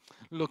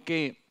Los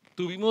que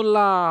tuvimos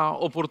la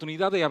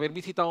oportunidad de haber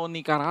visitado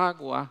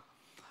Nicaragua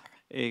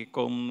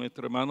con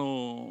nuestro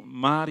hermano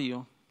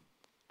Mario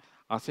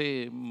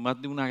hace más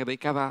de una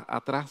década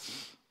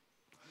atrás.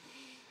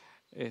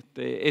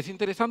 Es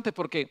interesante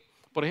porque,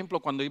 por ejemplo,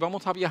 cuando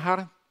íbamos a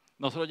viajar,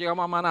 nosotros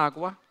llegamos a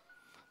Managua,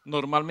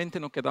 normalmente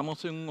nos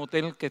quedamos en un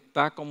hotel que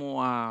está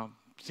como a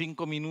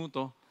 5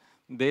 minutos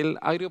del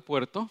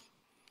aeropuerto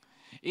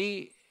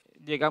y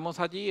llegamos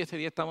allí, ese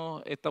día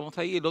estamos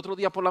ahí, el otro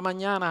día por la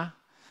mañana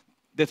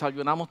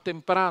desayunamos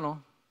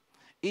temprano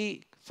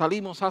y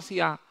salimos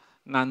hacia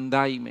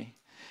Nandaime.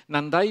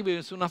 Nandaime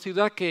es una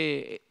ciudad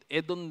que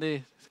es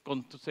donde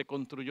se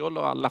construyó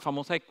la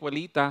famosa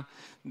escuelita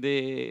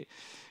de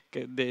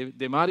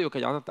Mario,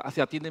 que ya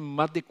se atienden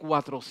más de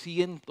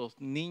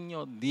 400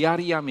 niños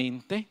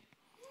diariamente,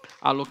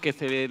 a los que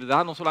se les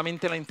da no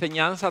solamente la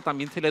enseñanza,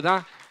 también se les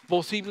da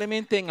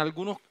posiblemente en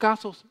algunos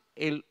casos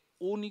el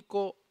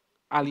único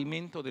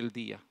alimento del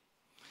día.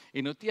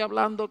 Y no estoy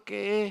hablando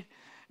que es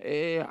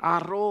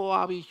arroz,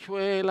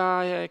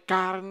 habichuela,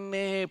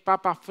 carne,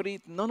 papas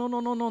fritas.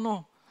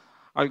 No.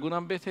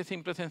 Algunas veces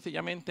simple y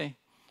sencillamente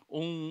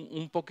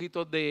un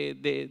poquito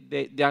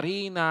de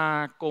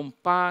harina con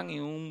pan y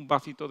un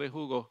vasito de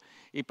jugo.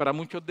 Y para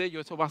muchos de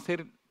ellos eso va a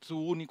ser su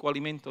único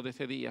alimento de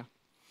ese día.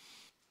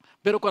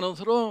 Pero cuando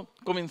nosotros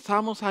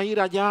comenzamos a ir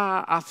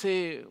allá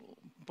hace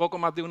un poco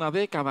más de una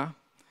década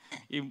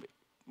y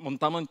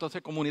montamos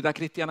entonces comunidad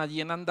cristiana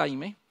allí en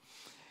Andaime,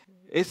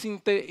 es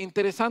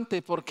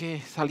interesante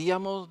porque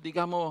salíamos,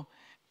 digamos,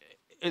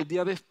 el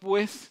día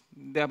después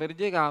de haber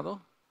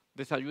llegado,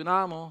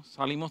 desayunamos,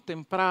 salimos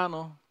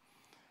temprano,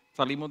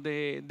 salimos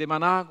de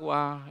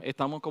Managua,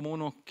 estamos como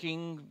unos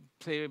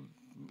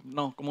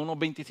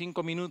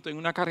 25 minutos en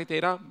una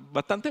carretera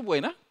bastante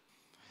buena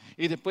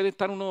y después de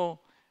estar unos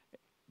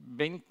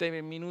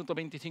 20 minutos,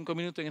 25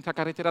 minutos en esa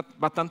carretera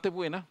bastante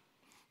buena,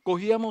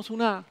 cogíamos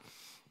una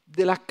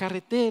de las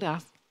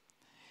carreteras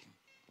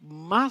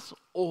más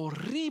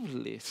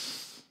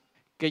horribles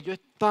que yo he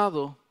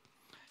estado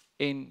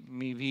en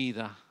mi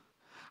vida.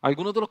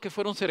 Algunos de los que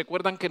fueron se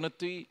recuerdan que no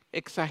estoy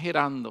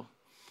exagerando,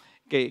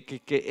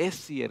 que es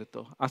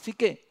cierto. Así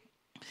que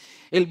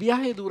el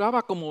viaje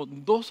duraba como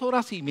 2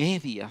 horas y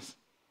media.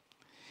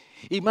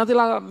 Y más de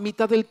la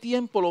mitad del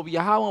tiempo lo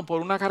viajábamos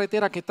por una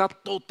carretera que está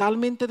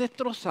totalmente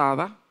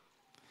destrozada,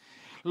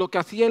 lo que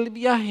hacía el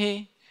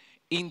viaje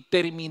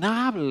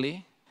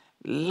interminable,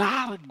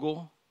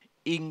 largo,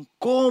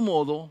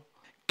 incómodo,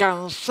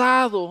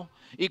 cansado,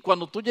 y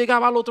cuando tú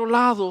llegabas al otro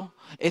lado,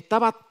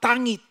 estaba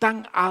tan y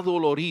tan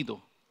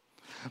adolorido.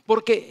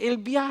 Porque el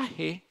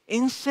viaje,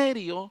 en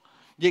serio,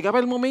 llegaba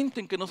el momento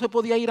en que no se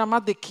podía ir a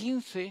más de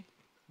 15,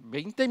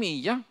 20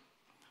 millas,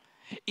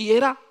 y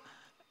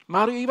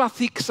Mario iba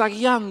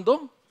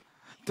zigzagueando,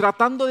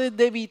 tratando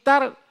de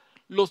evitar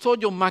los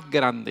hoyos más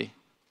grandes.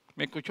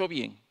 ¿Me escuchó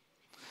bien?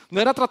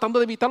 No era tratando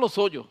de evitar los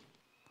hoyos,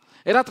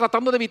 era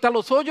tratando de evitar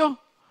los hoyos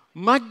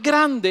más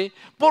grandes,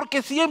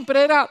 porque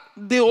siempre era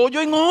de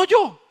hoyo en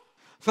hoyo.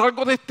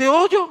 Salgo de este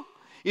hoyo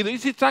y doy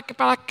zigzag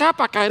para acá,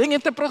 para caer en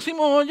este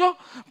próximo hoyo,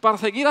 para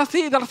seguir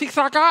así, dar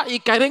zigzag acá y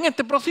caer en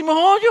este próximo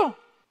hoyo.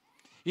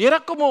 Y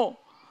era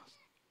como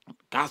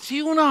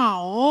casi una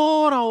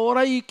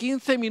hora y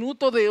 15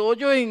 minutos de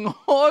hoyo en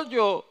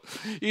hoyo.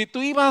 Y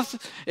tú ibas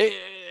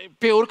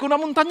peor que una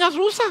montaña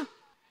rusa.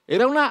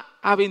 Era una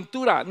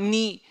aventura.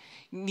 Ni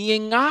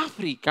en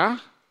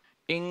África,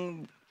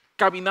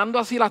 caminando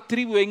hacia las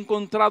tribus, he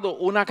encontrado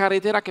una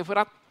carretera que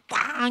fuera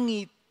tan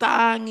y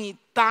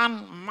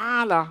tan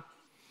mala.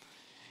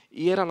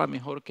 Y era la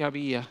mejor que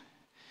había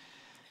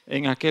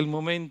en aquel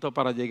momento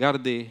para llegar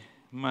de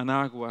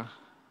Managua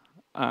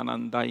a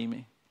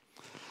Nandaime.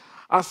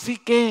 Así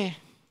que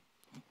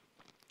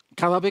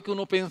cada vez que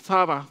uno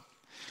pensaba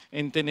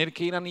en tener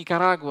que ir a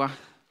Nicaragua,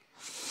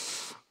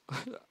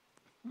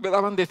 me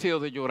daban deseo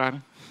de llorar.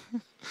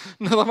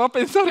 Nada más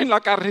pensar en la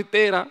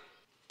carretera.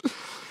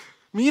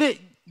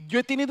 Mire, yo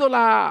he tenido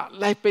la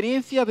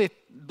experiencia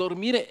de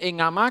dormir en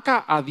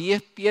hamaca a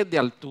 10 pies de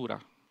altura.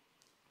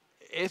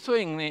 Eso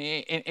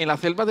en la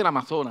selva del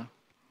Amazonas.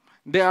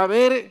 De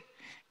haber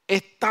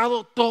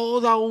estado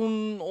toda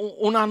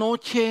una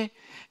noche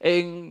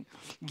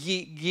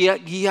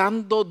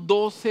guiando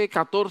 12,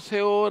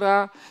 14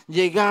 horas,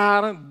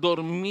 llegar,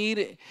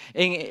 dormir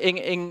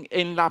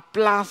en la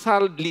plaza,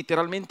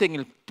 literalmente en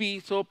el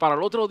piso, para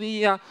el otro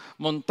día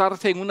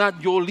montarse en una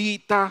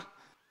yolita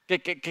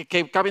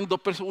que caben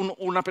 2 personas,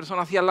 una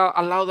persona así al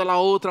lado de la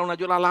otra, una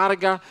yola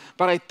larga,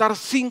 para estar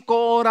 5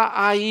 horas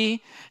ahí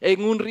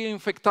en un río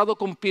infectado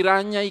con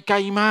pirañas y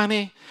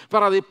caimanes,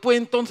 para después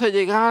entonces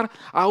llegar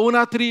a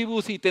una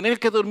tribu y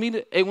tener que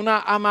dormir en una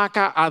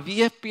hamaca a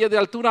 10 pies de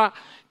altura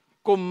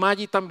con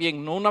Maggi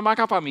también, no una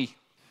hamaca para mí.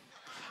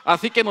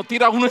 Así que nos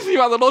tira uno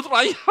encima del otro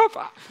ahí.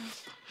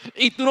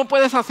 Y tú no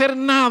puedes hacer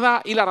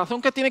nada, y la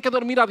razón que tienes que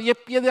dormir a 10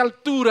 pies de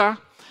altura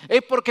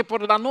es porque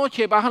por la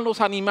noche bajan los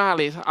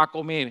animales a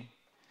comer.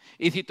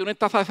 Y si tú no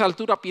estás a esa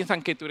altura,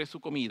 piensan que tú eres su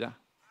comida.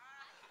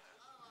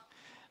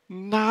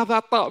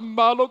 Nada tan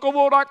malo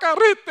como la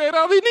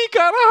carretera de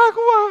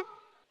Nicaragua.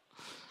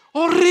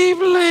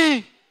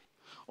 Horrible,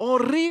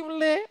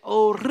 horrible,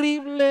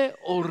 horrible,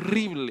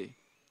 horrible.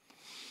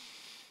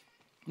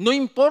 No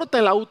importa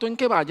el auto en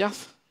que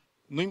vayas,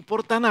 no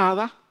importa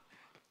nada.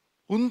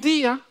 Un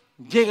día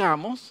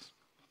llegamos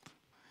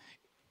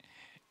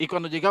y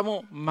cuando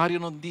llegamos Mario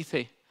nos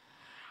dice,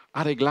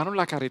 arreglaron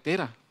la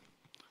carretera.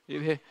 Y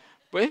dije,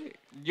 pues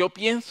yo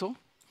pienso,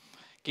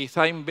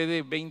 quizá en vez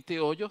de 20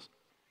 hoyos,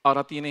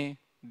 ahora tiene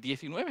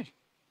 19.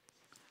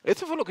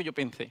 Eso fue lo que yo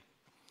pensé.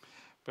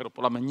 Pero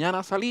por la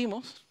mañana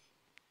salimos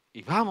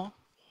y vamos.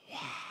 ¡Wow!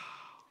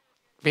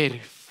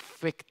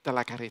 Perfecta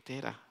la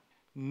carretera.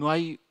 No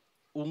hay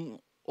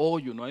un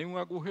hoyo, no hay un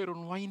agujero,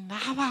 no hay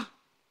nada.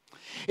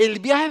 El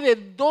viaje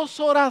de 2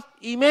 horas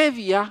y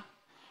media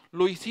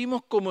lo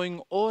hicimos como en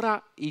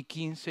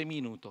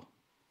 1:15.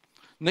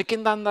 No es que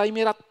Andandai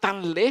era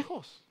tan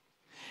lejos.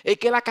 Es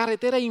que la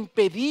carretera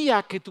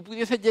impedía que tú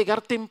pudieses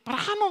llegar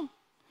temprano.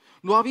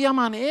 No había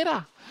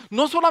manera.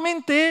 No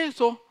solamente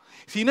eso,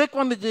 sino que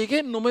cuando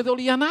llegué no me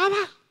dolía nada.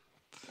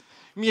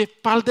 Mi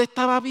espalda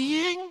estaba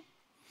bien.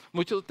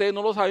 Muchos de ustedes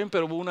no lo saben,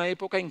 pero hubo una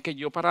época en que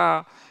yo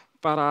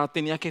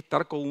tenía que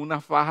estar con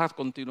unas fajas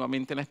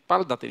continuamente en la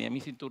espalda. Tenía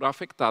mi cintura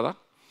afectada.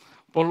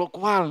 Por lo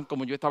cual,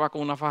 como yo estaba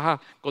con una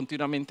faja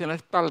continuamente en la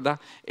espalda,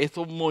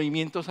 esos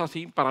movimientos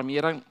así para mí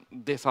eran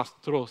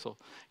desastrosos.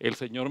 El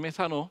Señor me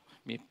sanó,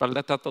 mi espalda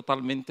está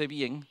totalmente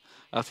bien,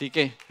 así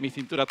que mi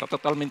cintura está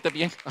totalmente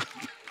bien.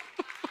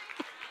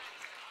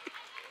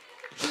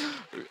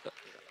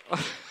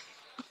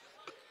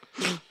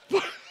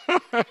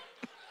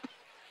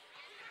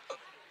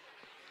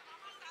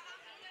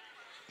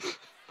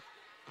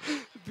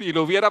 Si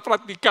lo hubiera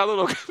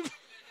practicado,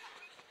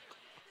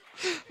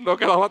 no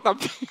quedaba tan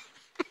bien.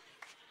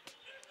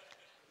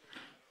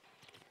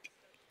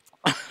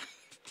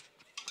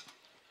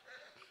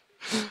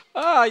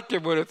 Ay, qué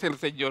bueno es el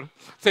Señor.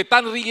 Se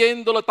están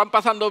riendo, lo están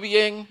pasando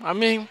bien.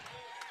 Amén.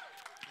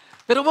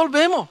 Pero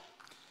volvemos.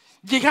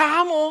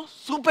 Llegamos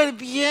súper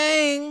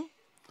bien.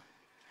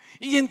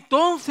 Y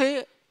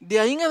entonces, de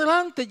ahí en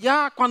adelante,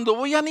 ya cuando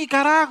voy a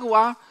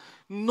Nicaragua,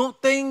 no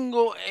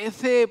tengo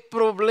ese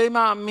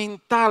problema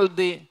mental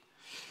de,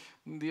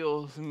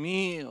 Dios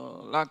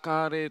mío, la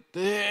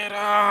carretera.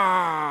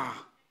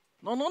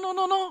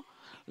 No.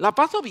 La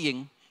paso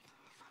bien.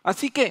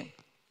 Así que,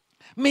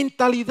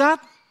 mentalidad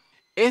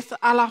es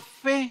a la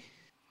fe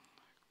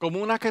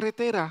como una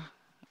carretera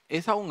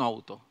es a un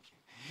auto.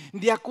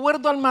 De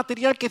acuerdo al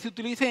material que se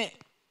utilice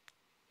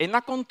en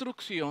la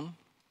construcción,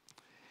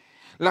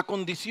 las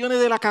condiciones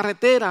de la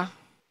carretera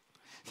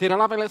será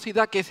la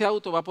velocidad que ese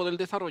auto va a poder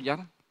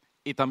desarrollar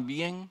y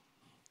también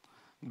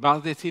va a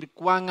decir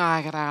cuán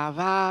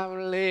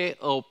agradable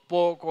o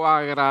poco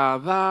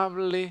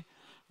agradable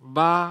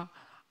va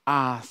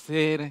a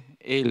ser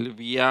el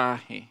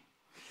viaje.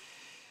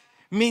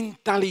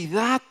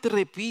 Mentalidad,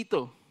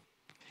 repito,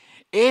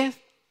 es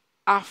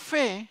a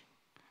fe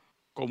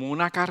como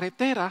una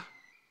carretera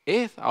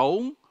es a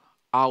un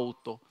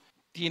auto.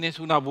 Tienes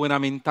una buena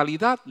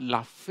mentalidad,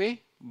 la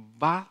fe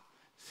va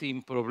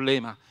sin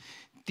problema.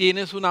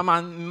 Tienes una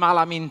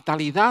mala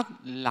mentalidad,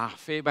 la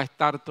fe va a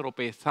estar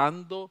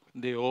tropezando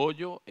de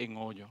hoyo en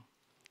hoyo.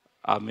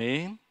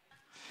 Amén.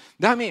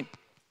 Déjame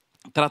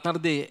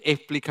tratar de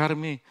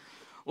explicarme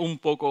un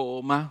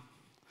poco más.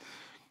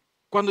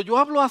 Cuando yo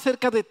hablo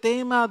acerca de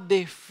temas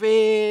de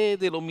fe,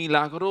 de lo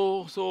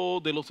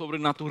milagroso, de lo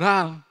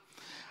sobrenatural,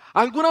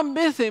 algunas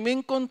veces me he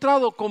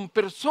encontrado con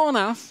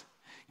personas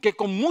que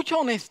con mucha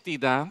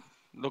honestidad,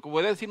 lo que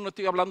voy a decir no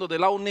estoy hablando de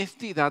la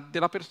honestidad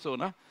de la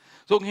persona,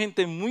 son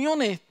gente muy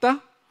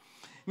honesta,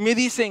 me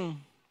dicen,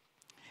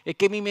 es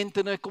que mi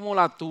mente no es como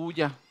la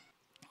tuya.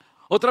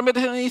 Otras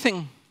veces me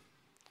dicen,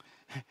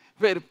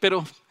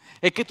 pero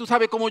es que tú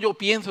sabes cómo yo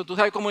pienso, tú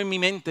sabes cómo es mi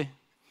mente.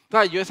 O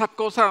sea, yo esas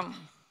cosas,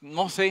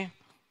 no sé,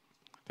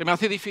 se me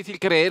hace difícil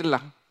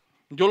creerlas.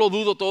 Yo lo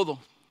dudo todo.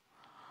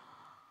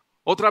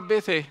 Otras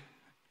veces,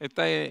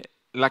 esta es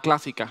la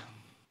clásica,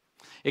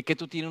 es que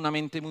tú tienes una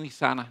mente muy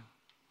sana.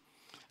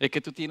 Es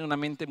que tú tienes una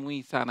mente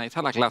muy sana. Esa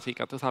es la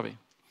clásica, tú sabes.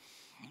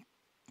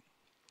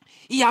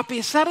 Y a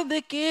pesar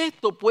de que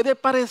esto puede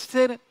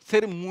parecer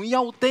ser muy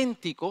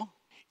auténtico,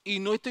 y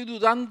no estoy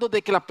dudando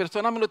de que las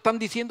personas me lo están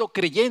diciendo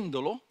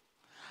creyéndolo,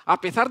 a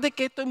pesar de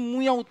que esto es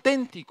muy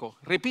auténtico,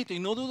 repito, y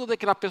no dudo de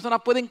que las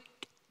personas pueden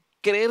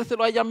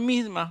creérselo a ellas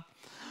mismas,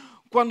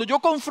 cuando yo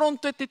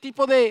confronto este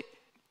tipo de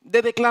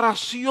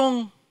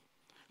declaración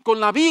con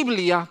la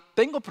Biblia,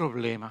 tengo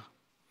problemas.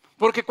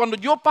 Porque cuando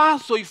yo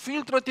paso y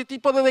filtro este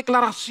tipo de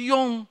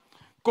declaración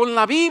con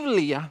la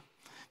Biblia,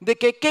 de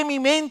que es que mi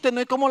mente no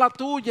es como la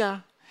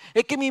tuya,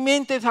 es que mi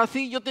mente es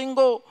así, yo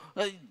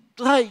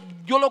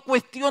lo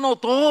cuestiono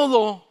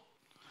todo,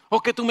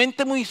 o que tu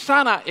mente es muy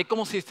sana, es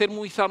como si ser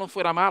muy sano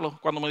fuera malo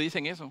cuando me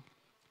dicen eso.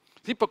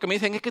 Sí, porque me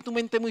dicen, es que tu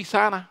mente es muy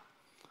sana,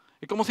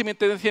 es como si me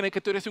dicen, es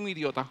que tú eres un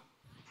idiota.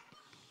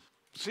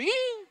 Sí,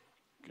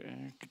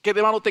 ¿qué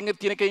de malo tiene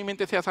que mi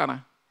mente sea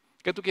sana?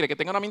 ¿Qué tú quieres? ¿Que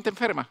tenga una mente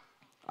enferma?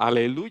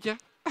 Aleluya.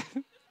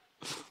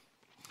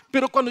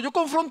 Pero cuando yo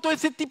confronto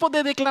ese tipo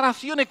de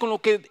declaraciones con lo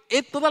que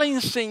es toda la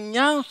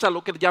enseñanza,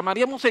 lo que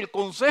llamaríamos el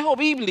consejo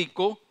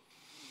bíblico,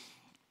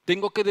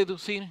 tengo que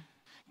deducir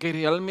que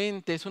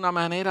realmente es una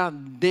manera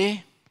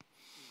de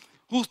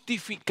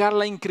justificar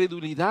la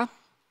incredulidad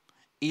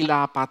y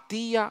la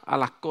apatía a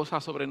las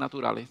cosas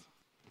sobrenaturales.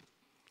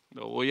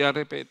 Lo voy a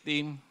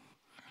repetir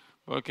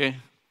porque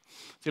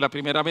si la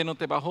primera vez no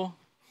te bajó,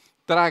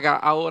 traga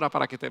ahora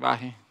para que te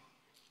baje.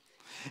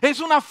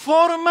 Es una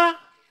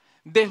forma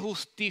de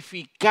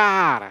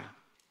justificar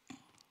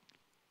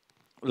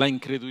la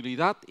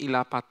incredulidad y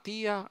la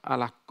apatía a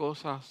las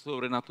cosas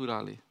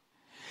sobrenaturales.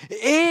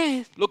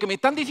 Es lo que me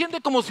están diciendo,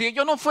 es como si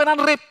ellos no fueran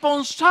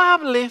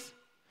responsables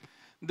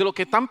de lo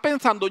que están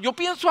pensando. Yo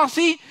pienso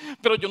así,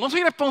 pero yo no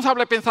soy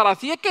responsable de pensar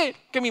así. Es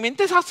que mi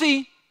mente es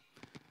así.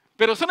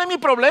 Pero eso no es mi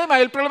problema,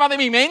 es el problema de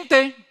mi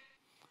mente.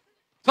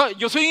 O sea,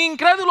 yo soy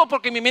incrédulo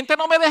porque mi mente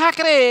no me deja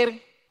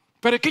creer.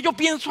 Pero es que yo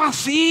pienso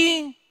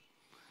así.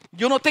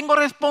 Yo no tengo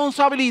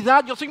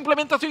responsabilidad, yo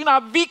simplemente soy una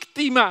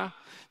víctima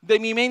de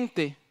mi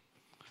mente.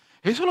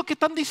 Eso es lo que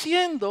están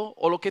diciendo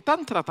o lo que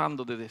están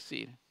tratando de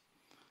decir.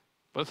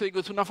 Por eso digo,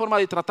 es una forma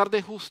de tratar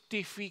de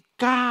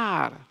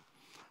justificar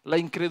la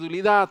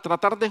incredulidad,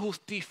 tratar de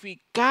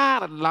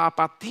justificar la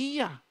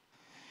apatía.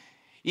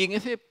 Y en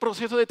ese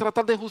proceso de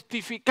tratar de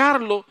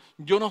justificarlo,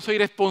 yo no soy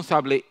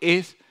responsable,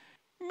 es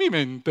mi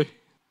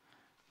mente.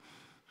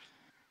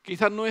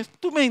 Quizás no es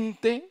tu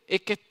mente,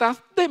 es que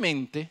estás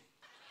demente.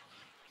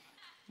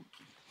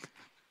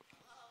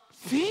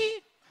 Sí,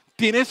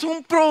 tienes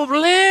un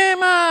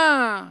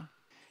problema.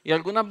 Y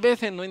algunas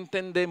veces no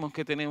entendemos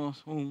que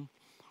tenemos un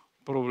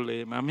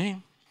problema.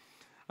 Amén.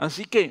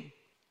 Así que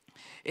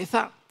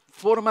esa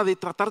forma de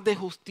tratar de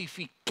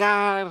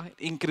justificar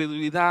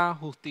incredulidad,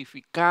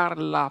 justificar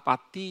la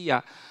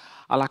apatía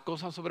a las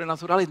cosas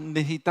sobrenaturales,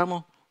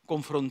 necesitamos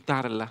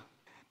confrontarla.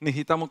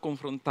 Necesitamos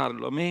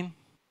confrontarlo. Amén.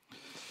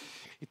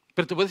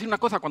 Pero te voy a decir una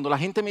cosa, cuando la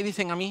gente me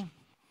dice a mí,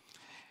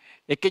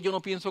 es que yo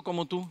no pienso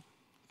como tú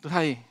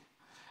sabes,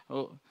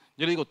 yo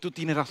le digo, tú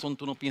tienes razón,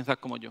 tú no piensas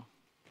como yo.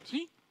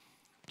 Sí,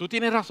 tú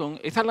tienes razón,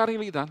 esa es la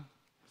realidad.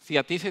 Si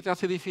a ti se te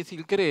hace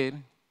difícil creer,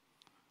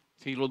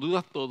 si lo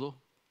dudas todo,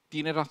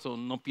 tienes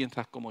razón, no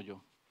piensas como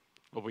yo.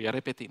 Lo voy a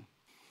repetir.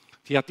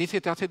 Si a ti se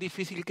te hace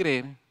difícil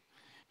creer,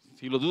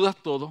 si lo dudas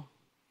todo,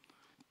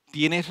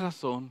 tienes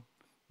razón,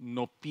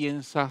 no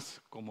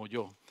piensas como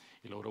yo.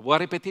 Y lo voy a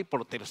repetir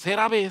por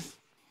tercera vez.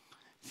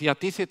 Si a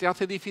ti se te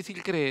hace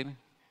difícil creer,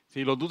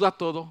 si lo dudas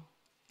todo,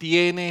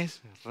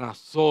 tienes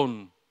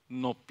razón,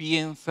 no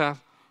piensas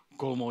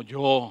como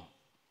yo.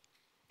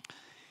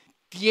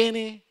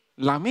 Tiene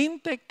la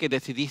mente que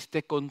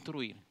decidiste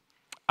construir.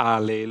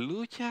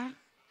 Aleluya.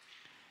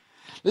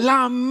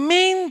 La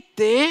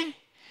mente,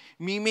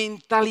 mi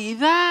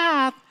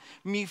mentalidad,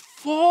 mi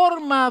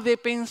forma de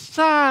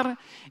pensar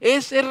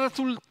es el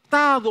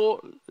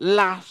resultado,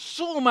 la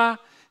suma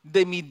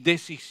de mis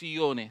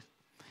decisiones.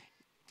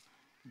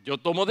 Yo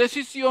tomo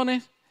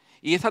decisiones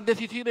y esas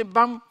decisiones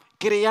van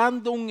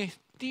creando un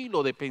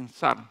estilo de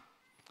pensar.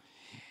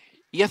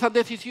 Y esas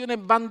decisiones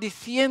van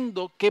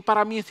diciendo qué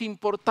para mí es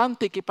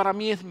importante y qué para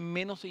mí es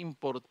menos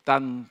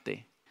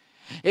importante.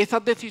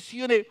 Esas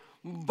decisiones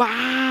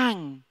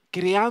van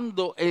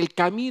creando el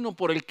camino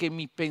por el que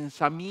mis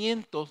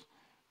pensamientos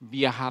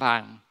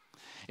viajarán.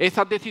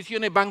 Esas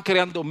decisiones van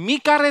creando mi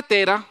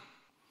carretera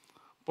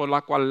por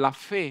la cual la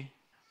fe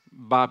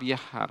va a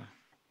viajar.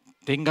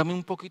 Téngame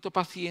un poquito de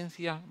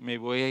paciencia, me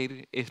voy a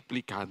ir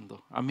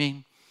explicando.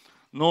 Amén.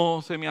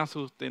 No se me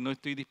asuste, no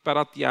estoy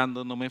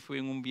disparateando, no me fui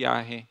en un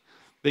viaje.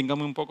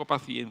 Téngame un poco de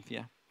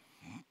paciencia.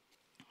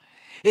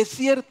 Es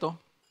cierto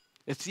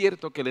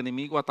que el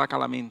enemigo ataca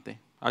la mente.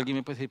 Alguien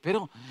me puede decir,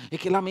 pero es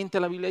que la mente,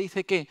 la Biblia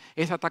dice que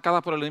es atacada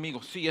por el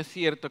enemigo. Sí, es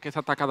cierto que es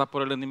atacada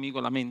por el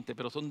enemigo la mente,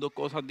 pero son dos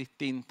cosas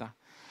distintas.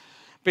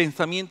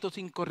 Pensamientos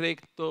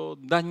incorrectos,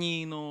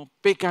 dañinos,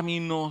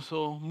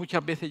 pecaminosos,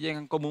 muchas veces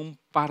llegan como un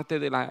parte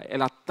del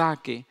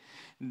ataque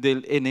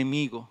del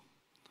enemigo.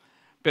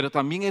 Pero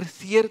también es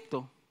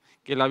cierto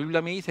que la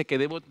Biblia me dice que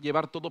debo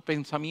llevar todo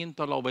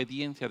pensamiento a la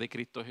obediencia de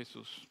Cristo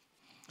Jesús.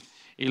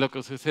 Y lo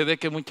que sucede es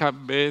que muchas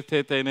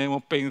veces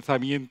tenemos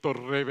pensamientos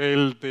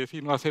rebeldes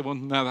y no hacemos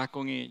nada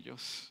con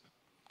ellos.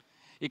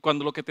 Y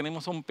cuando lo que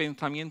tenemos son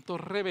pensamientos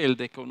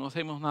rebeldes, que no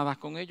hacemos nada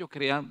con ellos,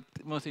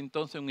 creamos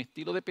entonces un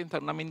estilo de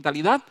pensar, una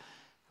mentalidad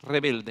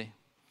rebelde.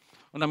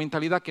 Una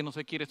mentalidad que no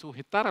se quiere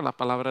sujetar a la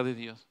palabra de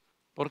Dios.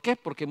 ¿Por qué?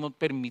 Porque hemos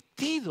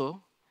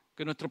permitido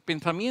que nuestros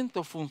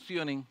pensamientos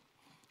funcionen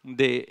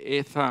de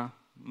esa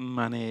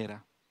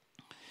manera.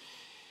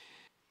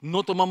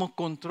 No tomamos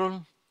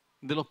control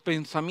de los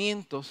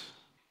pensamientos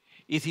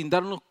y sin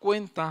darnos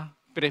cuenta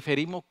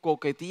preferimos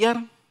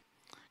coquetear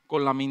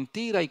con la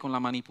mentira y con la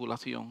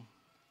manipulación.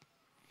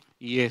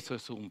 Y eso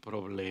es un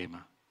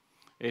problema.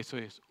 Eso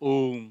es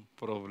un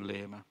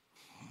problema.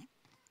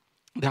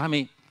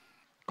 Déjame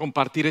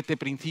compartir este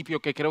principio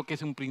que creo que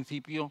es un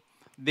principio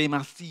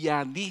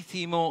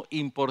demasiadísimo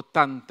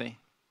importante.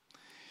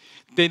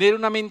 Tener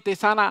una mente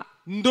sana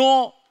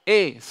no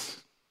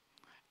es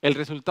el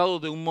resultado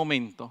de un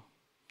momento,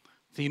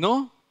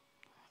 sino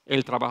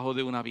el trabajo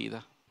de una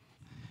vida.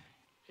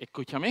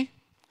 Escúchame,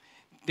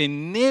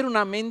 tener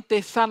una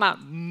mente sana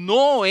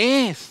no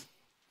es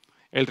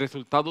el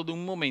resultado de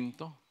un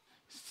momento,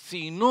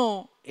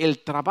 sino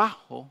el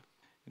trabajo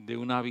de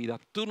una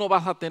vida. Tú no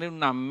vas a tener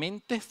una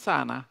mente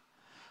sana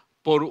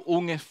por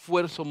un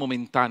esfuerzo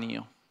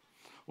momentáneo.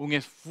 Un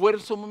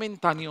esfuerzo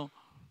momentáneo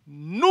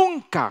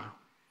nunca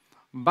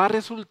va a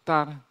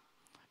resultar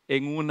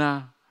en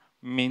una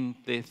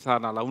mente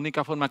sana. La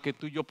única forma que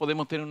tú y yo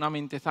podemos tener una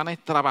mente sana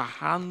es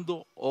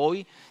trabajando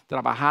hoy,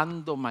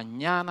 trabajando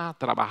mañana,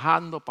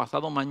 trabajando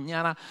pasado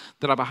mañana,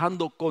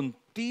 trabajando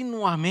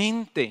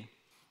continuamente.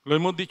 Lo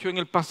hemos dicho en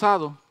el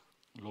pasado,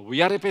 lo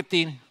voy a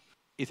repetir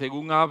y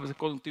según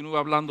continúe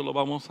hablando lo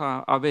vamos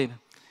a ver.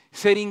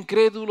 Ser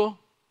incrédulo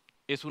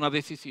es una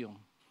decisión.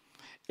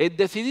 Es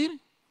decidir,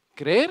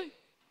 creer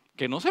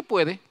que no se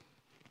puede.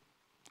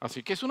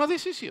 Así que es una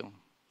decisión.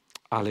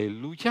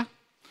 Aleluya.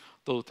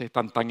 Todos ustedes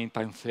están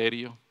tan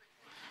serios.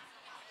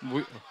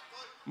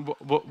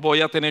 Voy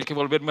a tener que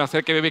volverme a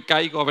hacer que me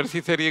caigo a ver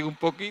si se ríen un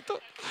poquito.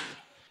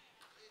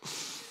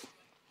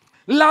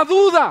 La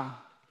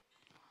duda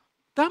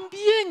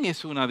también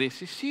es una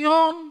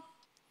decisión.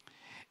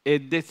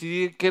 Es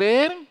decidir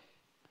creer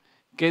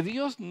que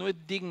Dios no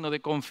es digno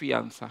de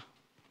confianza.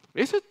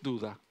 Esa es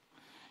duda.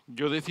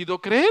 Yo decido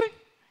creer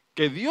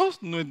que Dios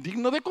no es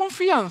digno de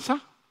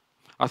confianza.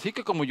 Así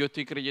que como yo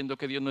estoy creyendo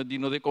que Dios no es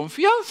digno de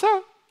confianza,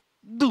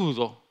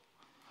 dudo.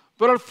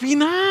 Pero al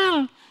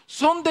final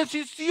son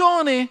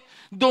decisiones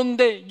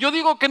donde yo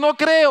digo que no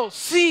creo.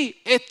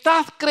 Sí,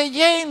 estás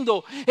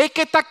creyendo. Es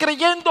que estás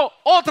creyendo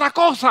otra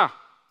cosa.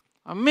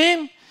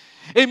 Amén.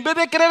 En vez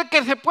de creer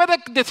que se puede,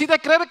 decide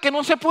creer que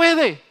no se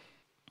puede.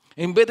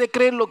 En vez de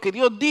creer lo que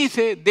Dios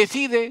dice,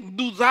 decide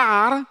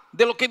dudar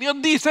de lo que Dios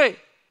dice.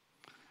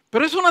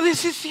 Pero es una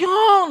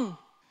decisión.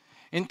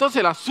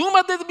 Entonces las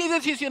sumas de mis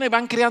decisiones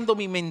van creando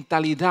mi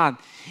mentalidad.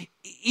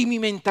 Y mi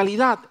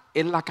mentalidad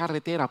es la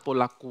carretera por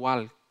la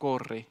cual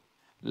corre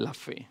la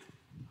fe.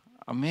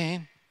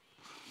 Amén.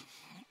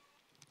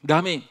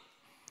 Déjame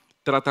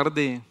tratar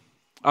de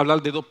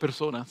hablar de dos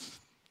personas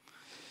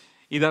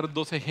y dar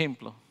dos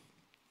ejemplos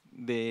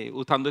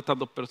usando estas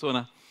dos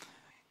personas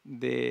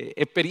de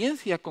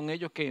experiencias con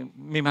ellos que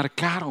me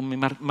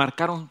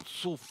marcaron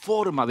su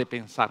forma de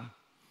pensar.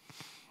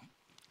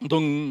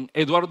 Don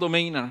Eduardo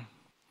Maynard.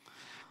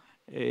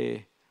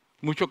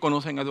 Muchos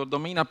conocen a Eduardo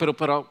Maynard, pero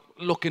para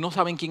los que no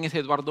saben quién es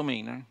Eduardo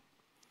Maynard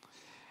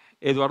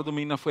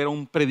fue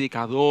un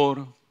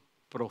predicador,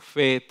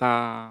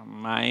 profeta,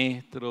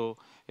 maestro,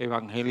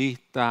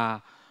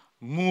 evangelista,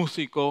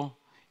 músico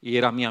y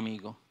era mi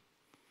amigo.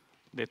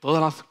 De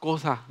todas las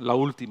cosas, la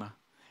última.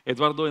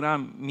 Eduardo era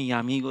mi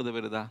amigo de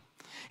verdad.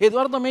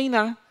 Eduardo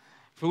Maynard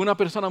fue una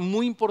persona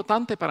muy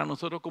importante para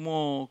nosotros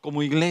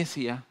como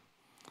iglesia.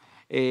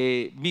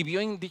 Vivió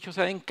en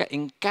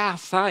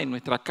casa, en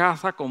nuestra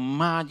casa, con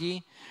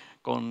Maggie,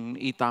 con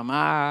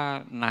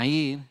Itamar,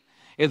 Nair.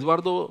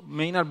 Eduardo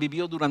Maynard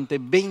vivió durante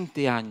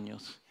 20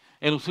 años.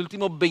 En los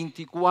últimos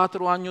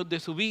 24 años de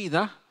su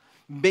vida,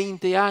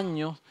 20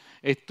 años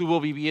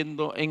estuvo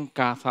viviendo en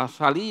casa.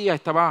 Salía,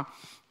 estaba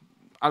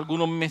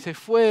algunos meses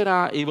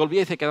fuera y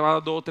volvía y se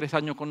quedaba 2 o 3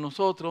 años con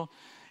nosotros.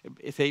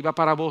 Se iba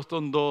para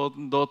Boston 2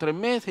 o 3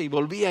 meses y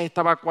volvía y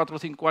estaba 4 o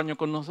 5 años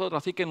con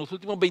nosotros. Así que en los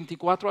últimos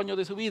 24 años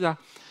de su vida,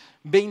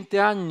 20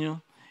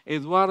 años,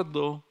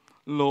 Eduardo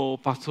lo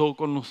pasó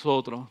con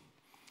nosotros.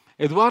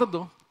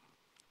 Eduardo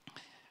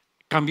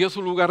cambió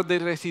su lugar de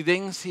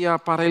residencia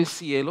para el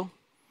cielo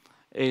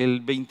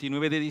el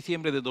 29 de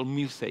diciembre de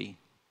 2006.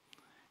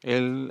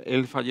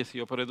 Él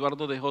falleció, pero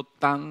Eduardo dejó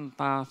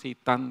tantas y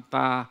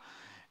tantas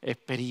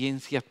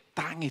experiencias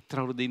tan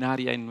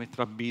extraordinarias en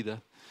nuestras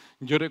vidas.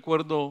 Yo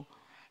recuerdo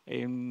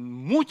en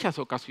muchas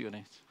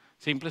ocasiones,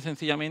 simple y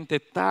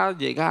sencillamente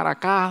llegar a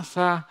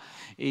casa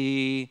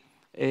y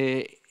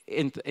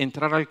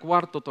entrar al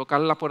cuarto,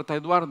 tocar la puerta de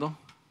Eduardo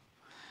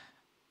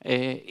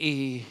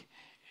y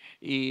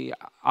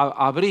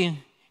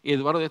abrir y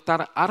Eduardo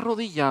estar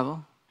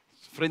arrodillado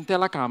frente a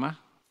la cama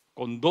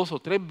con 2 o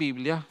 3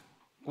 Biblias,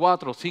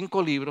 4 o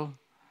 5 libros,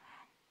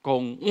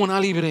 con una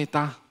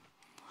libreta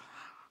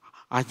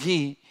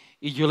allí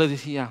y yo le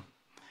decía,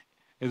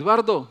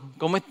 Eduardo,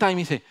 ¿cómo estás? Y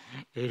me dice,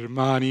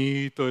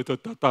 hermanito, esto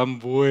está tan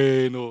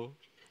bueno.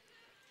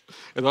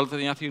 Eduardo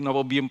tenía así una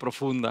voz bien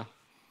profunda.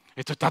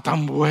 Esto está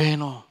tan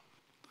bueno.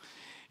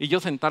 Y yo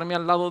sentarme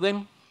al lado de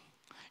él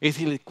y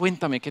decirle,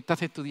 cuéntame, ¿qué estás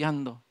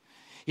estudiando?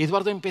 Y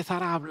Eduardo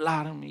empezara a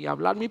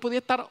hablarme y podía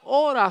estar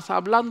horas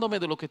hablándome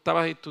de lo que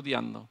estaba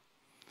estudiando.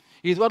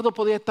 Y Eduardo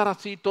podía estar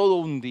así todo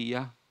un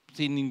día,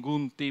 sin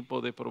ningún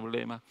tipo de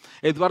problema.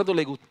 Eduardo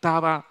le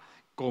gustaba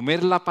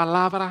comer la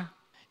palabra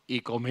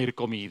y comer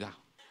comida.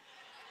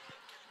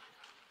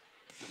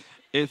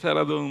 Ese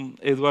era don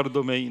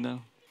Eduardo Maynard.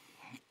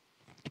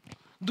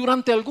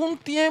 Durante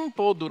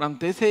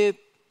ese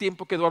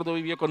tiempo que Eduardo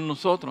vivió con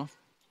nosotros,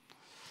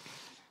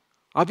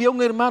 había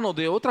un hermano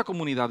de otra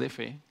comunidad de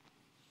fe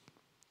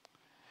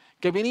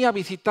que venía a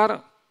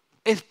visitar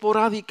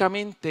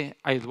esporádicamente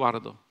a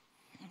Eduardo.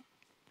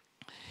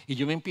 Y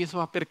yo me empiezo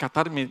a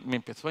percatar, me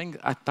empezó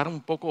a estar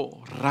un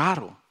poco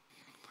raro.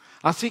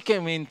 Así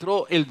que me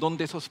entró el don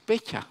de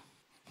sospecha.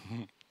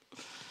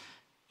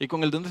 Y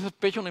con el don de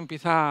sospecha uno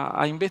empieza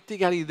a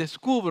investigar y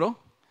descubro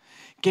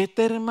que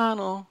este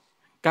hermano,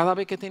 cada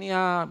vez que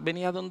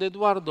venía donde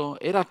Eduardo,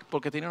 era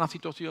porque tenía una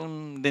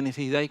situación de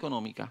necesidad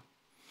económica.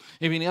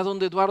 Y venía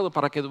donde Eduardo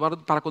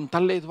para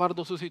contarle a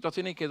Eduardo su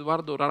situación y que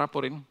Eduardo orara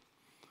por él.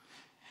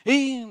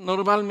 Y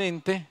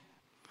normalmente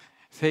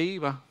se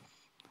iba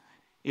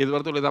y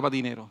Eduardo le daba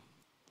dinero.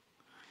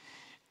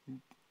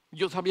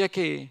 Yo sabía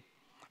que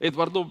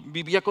Eduardo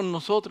vivía con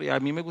nosotros y a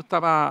mí me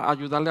gustaba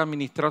ayudarle a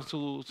administrar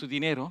su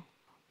dinero,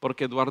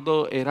 porque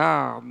Eduardo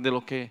era de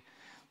los que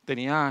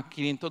tenía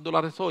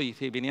 $500 hoy.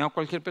 Si venía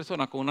cualquier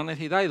persona con una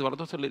necesidad,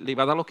 Eduardo le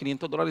iba a dar los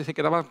 $500 y se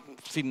quedaba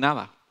sin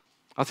nada.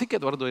 Así que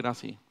Eduardo era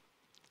así.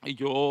 Y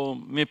yo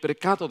me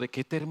percato de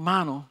que este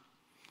hermano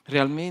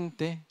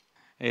realmente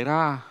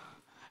era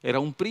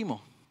un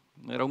primo,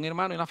 era un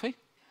hermano en la fe.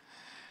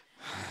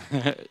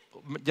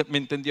 Me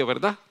entendió,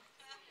 ¿verdad?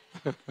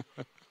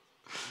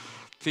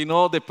 Si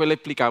no, después le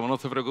explicamos, no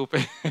se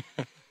preocupe.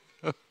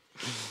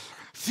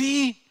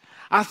 Sí,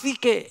 así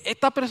que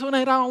esta persona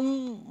era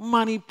un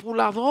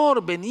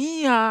manipulador,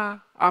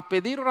 venía a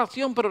pedir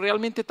oración, pero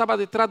realmente estaba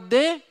detrás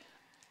de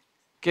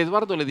que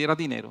Eduardo le diera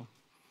dinero.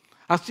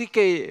 Así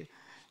que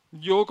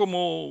yo,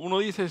 como uno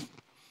dice,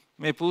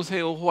 me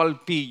puse ojo al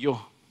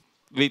pillo,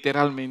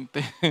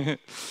 literalmente.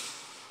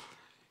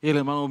 Y el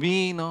hermano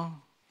vino,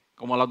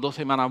 como a las 2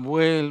 semanas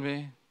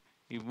vuelve,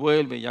 y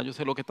vuelve, ya yo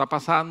sé lo que está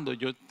pasando,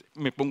 yo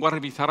me pongo a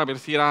revisar a ver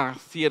si era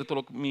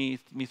cierto mi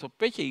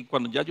sospecha, y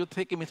cuando ya yo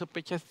sé que mi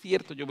sospecha es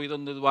cierto, yo voy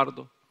donde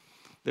Eduardo.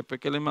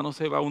 Después que el hermano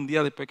se va, un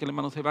día después que el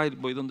hermano se va,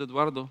 voy donde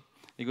Eduardo.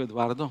 Digo,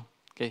 Eduardo,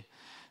 ¿qué?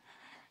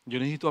 Yo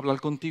necesito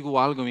hablar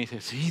contigo algo. Y me dice,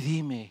 sí,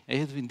 dime,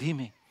 Edwin,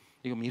 dime.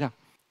 Digo, mira,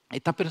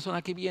 esta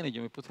persona que viene,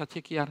 yo me puse a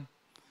chequear,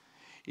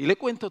 y le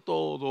cuento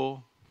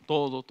todo.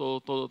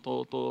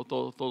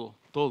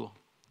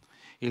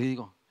 Y le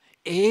digo,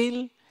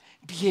 él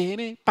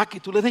viene para que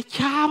tú le des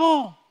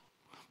chavo,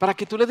 para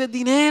que tú le des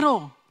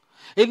dinero.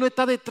 Él no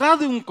está detrás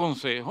de un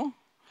consejo,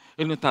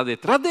 él no está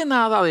detrás de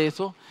nada de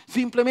eso.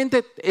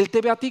 Simplemente él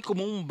te ve a ti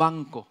como un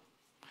banco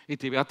y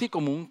te ve a ti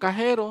como un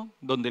cajero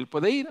donde él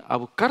puede ir a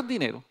buscar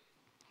dinero.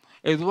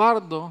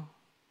 Eduardo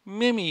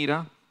me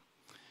mira,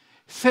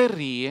 se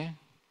ríe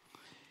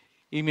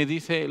y me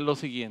dice lo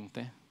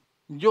siguiente,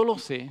 yo lo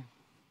sé,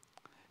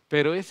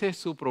 pero ese es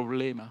su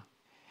problema.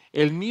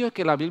 El mío es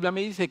que la Biblia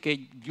me dice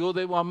que yo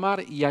debo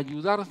amar y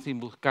ayudar sin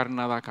buscar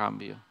nada a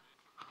cambio.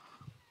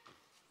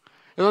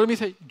 Eduardo me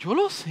dice, yo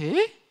lo sé.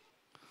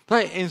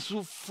 ¿Sabe? En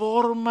su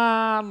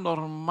forma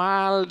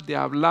normal de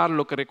hablar,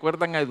 lo que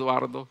recuerdan a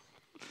Eduardo,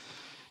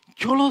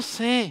 yo lo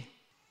sé,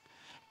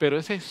 pero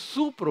ese es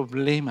su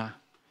problema.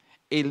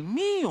 El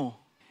mío,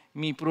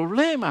 mi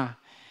problema,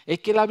 es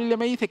que la Biblia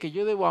me dice que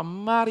yo debo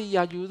amar y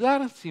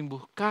ayudar sin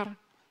buscar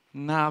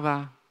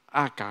nada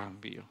a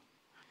cambio.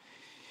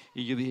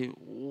 Y yo dije,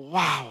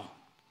 wow,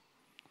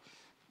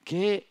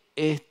 qué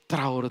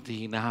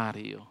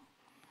extraordinario,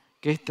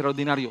 qué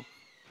extraordinario.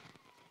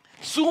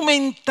 Su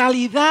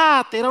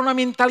mentalidad era una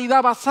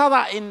mentalidad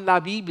basada en la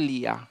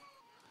Biblia.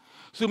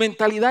 Su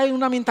mentalidad es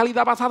una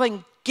mentalidad basada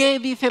en qué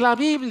dice la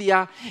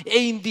Biblia, e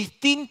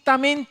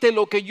indistintamente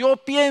lo que yo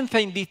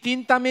piense,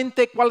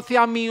 indistintamente cuál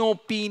sea mi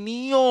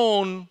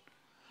opinión,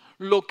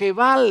 lo que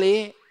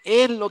vale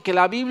es lo que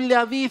la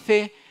Biblia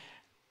dice.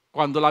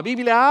 Cuando la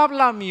Biblia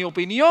habla, mi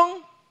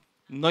opinión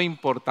no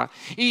importa.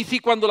 Y si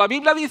cuando la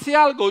Biblia dice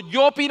algo,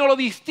 yo opino lo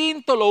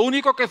distinto, lo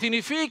único que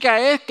significa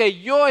es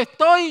que yo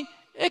estoy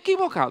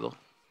equivocado.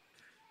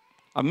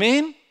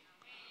 Amén.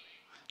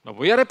 Lo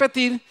voy a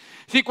repetir.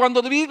 Si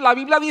cuando la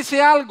Biblia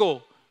dice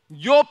algo,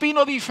 yo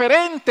opino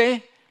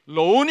diferente,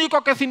 lo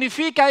único que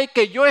significa es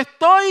que yo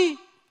estoy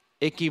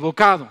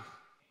equivocado.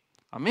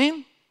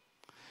 Amén.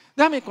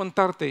 Déjame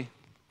contarte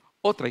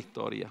otra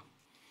historia.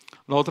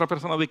 La otra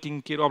persona de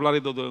quien quiero hablar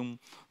es de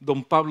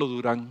don Pablo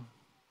Duran,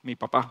 mi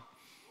papá.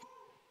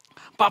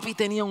 Papi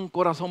tenía un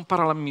corazón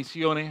para las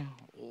misiones.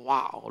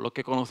 Wow, los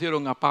que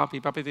conocieron a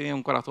papi tenía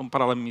un corazón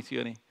para las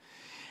misiones.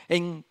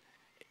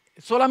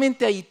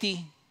 Solamente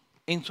Haití,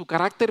 en su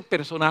carácter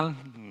personal,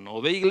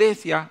 no de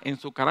iglesia, en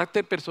su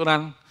carácter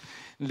personal,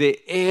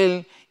 de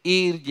él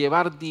ir,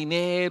 llevar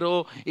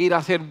dinero, ir a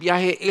hacer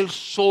viajes, él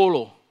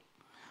solo.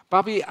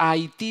 Papi a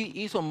Haití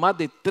hizo más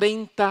de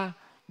 30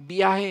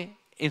 viajes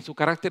en su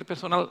carácter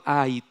personal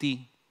a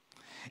Haití.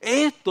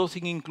 Esto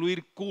sin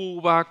incluir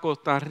Cuba,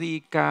 Costa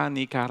Rica,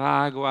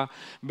 Nicaragua,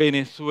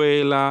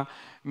 Venezuela,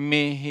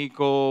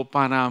 México,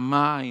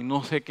 Panamá y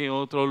no sé qué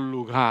otros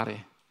lugares.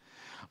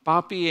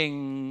 Papi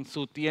en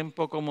su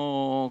tiempo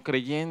como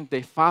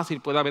creyente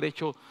fácil puede haber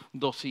hecho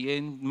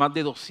más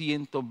de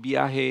 200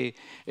 viajes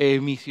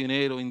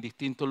misioneros en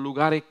distintos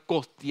lugares,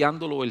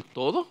 costeándolo el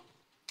todo.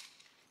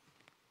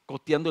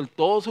 Costeando él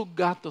todos sus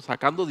gastos,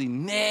 sacando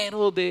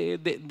dinero de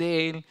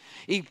él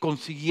y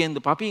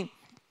consiguiendo. Papi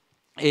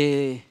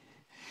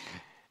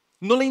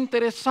no le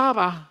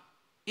interesaba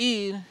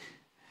ir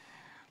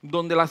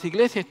donde las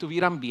iglesias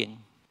estuvieran bien.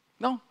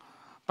 No.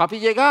 Papi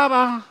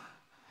llegaba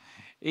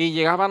y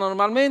llegaba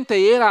normalmente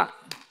y era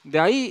de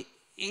ahí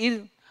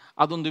ir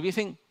a donde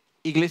hubiesen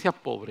iglesias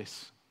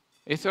pobres.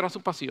 Esa era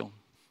su pasión,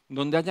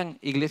 donde hayan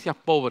iglesias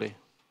pobres,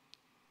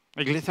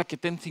 iglesias que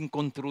estén sin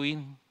construir.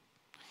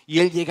 Y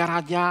él llegar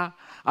allá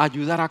a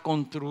ayudar a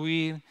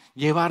construir,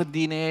 llevar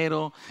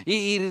dinero,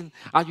 ir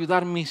a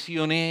ayudar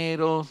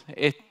misioneros,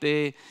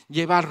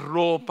 llevar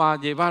ropa,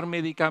 llevar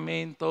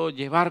medicamentos,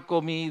 llevar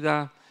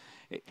comida.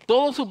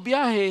 Todos sus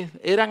viajes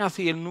eran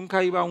así. Él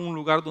nunca iba a un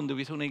lugar donde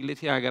hubiese una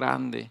iglesia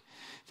grande,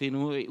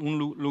 sino un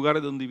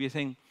lugar donde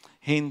hubiesen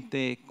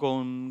gente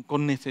con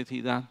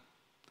necesidad.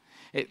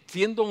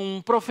 Siendo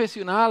un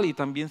profesional y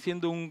también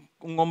siendo un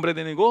hombre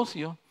de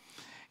negocio,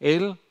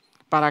 él,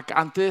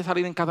 antes de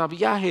salir en cada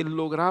viaje, él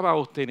lograba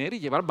obtener y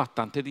llevar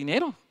bastante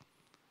dinero.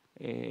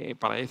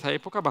 Para esa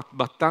época,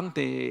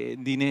 bastante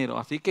dinero.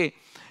 Así que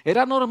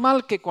era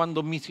normal que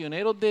cuando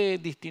misioneros de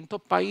distintos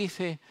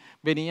países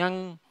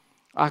venían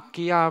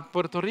aquí a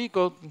Puerto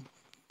Rico,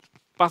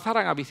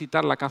 pasaran a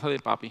visitar la casa de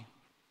papi.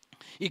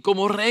 Y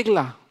como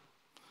regla,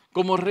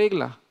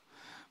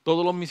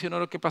 todos los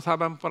misioneros que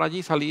pasaban por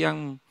allí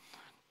salían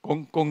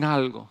con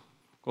algo.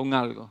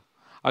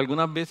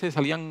 Algunas veces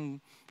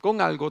salían con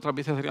algo, otras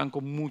veces salían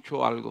con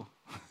mucho algo.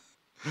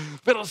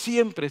 Pero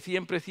siempre.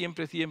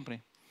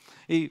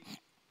 Y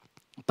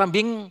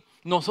también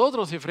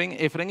nosotros,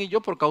 Efren y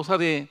yo, por causa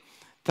de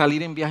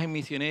salir en viajes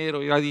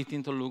misioneros, ir a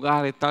distintos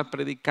lugares, estar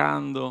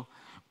predicando,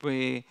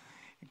 pues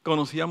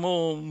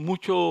conocíamos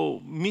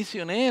muchos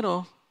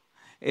misioneros,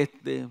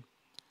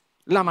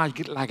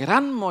 la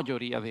gran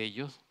mayoría de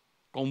ellos,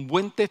 con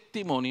buen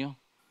testimonio,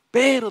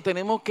 pero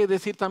tenemos que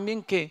decir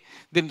también que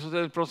dentro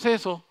del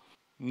proceso,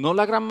 no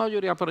la gran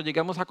mayoría, pero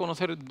llegamos a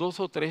conocer 2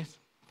 o 3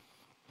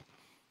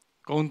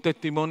 con un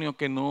testimonio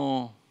que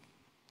no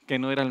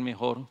era el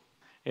mejor.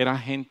 Eran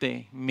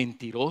gente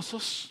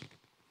mentirosos,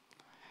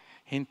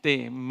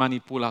 gente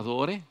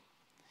manipuladores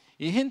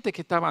y gente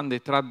que estaban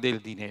detrás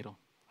del dinero.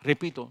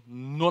 Repito,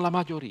 no la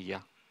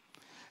mayoría,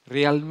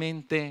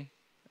 realmente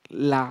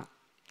la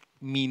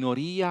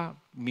minoría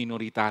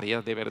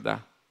minoritaria de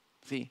verdad.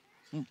 Sí,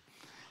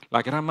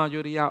 la gran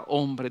mayoría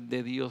hombres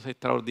de Dios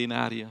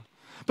extraordinarios.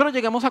 Pero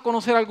llegamos a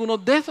conocer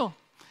algunos de esos.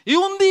 Y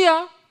un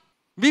día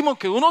vimos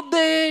que uno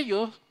de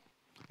ellos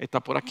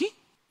está por aquí.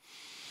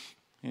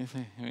 Y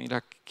dice,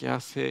 mira, ¿qué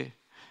hace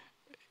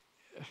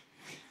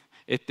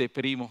este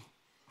primo?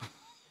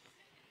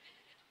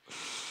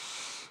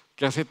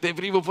 ¿Qué hace este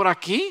primo por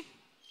aquí?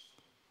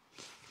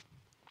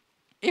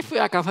 Y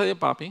fue a casa de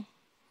papi.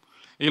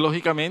 Y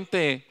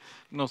lógicamente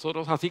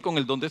nosotros así con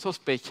el don de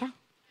sospecha,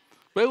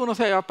 pues uno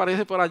se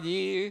aparece por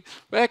allí,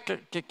 pues,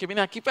 que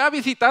viene aquí para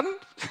visitar.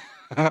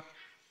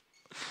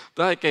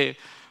 Entonces que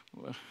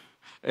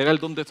era el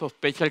don de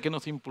sospecha el que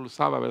nos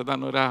impulsaba, ¿verdad?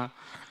 No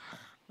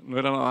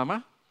era nada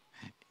más.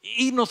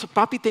 Y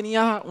papi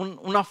tenía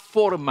unas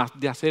formas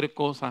de hacer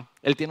cosas.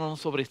 Él tiene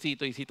unos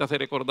sobrecitos, y si te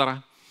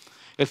recordará,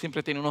 él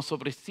siempre tiene unos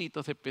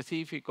sobrecitos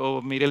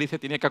específicos. Mireli se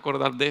tenía que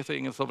acordar de eso y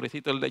en el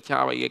sobrecito él le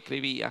echaba y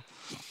escribía.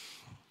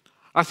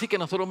 Así que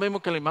nosotros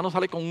vemos que el hermano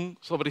sale con un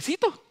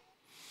sobrecito.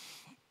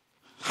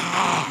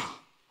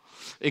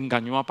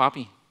 Engañó a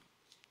papi.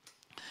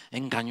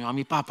 Engañó a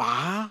mi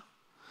papá.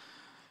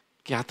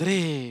 ¡Qué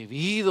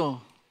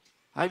atrevido!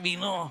 ¡Ay,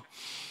 vino!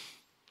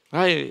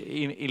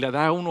 Ay, y le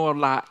da a uno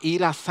la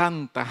ira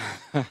santa.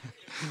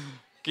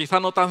 Quizá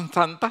no tan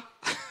santa.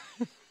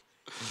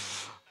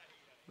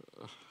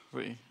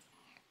 Sí.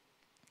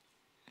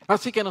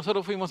 Así que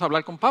nosotros fuimos a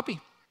hablar con papi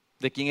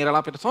de quién era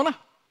la persona.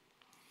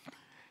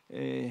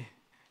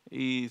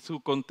 Y su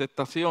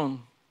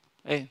contestación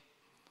es,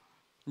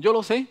 yo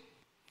lo sé,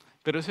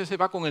 pero ese se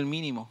va con el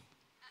mínimo.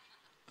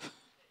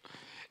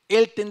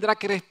 Él tendrá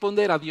que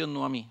responder a Dios,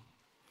 no a mí.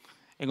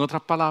 En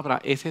otras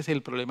palabras, ese es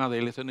el problema de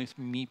él, ese no es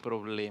mi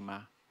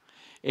problema.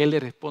 Él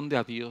le responde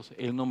a Dios,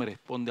 él no me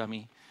responde a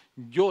mí.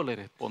 Yo le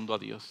respondo a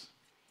Dios.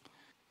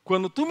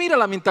 Cuando tú miras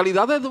la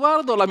mentalidad de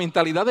Eduardo, la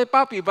mentalidad de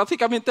papi, es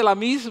básicamente la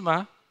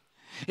misma.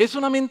 Es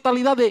una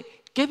mentalidad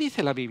de, ¿qué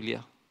dice la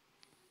Biblia?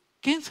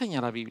 ¿Qué enseña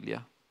la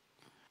Biblia?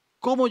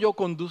 ¿Cómo yo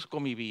conduzco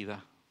mi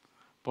vida?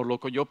 ¿Por lo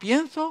que yo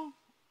pienso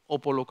o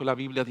por lo que la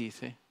Biblia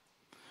dice?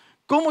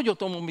 ¿Cómo yo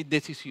tomo mis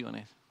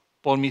decisiones?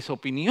 ¿Por mis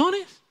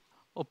opiniones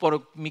o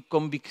por mis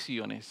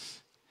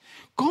convicciones?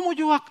 ¿Cómo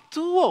yo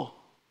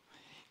actúo?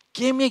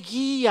 ¿Qué me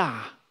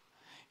guía?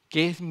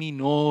 ¿Qué es mi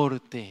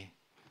norte?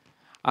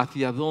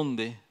 ¿Hacia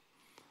dónde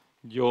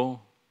yo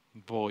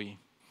voy?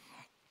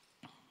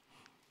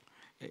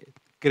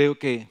 Creo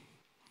que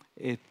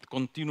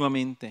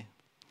continuamente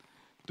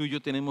tú y yo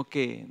tenemos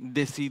que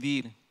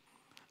decidir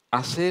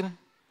hacer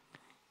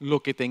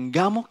lo que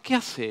tengamos que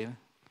hacer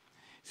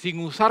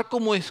sin usar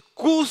como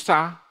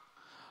excusa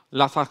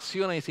las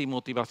acciones y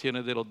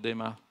motivaciones de los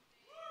demás.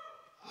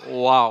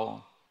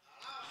 ¡Wow!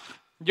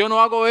 Yo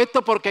no hago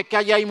esto porque es que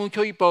allá hay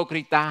mucho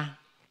hipócrita.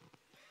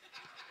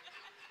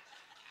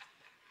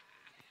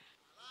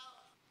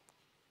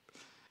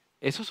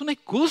 Eso es una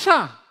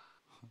excusa.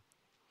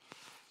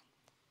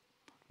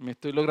 ¿Me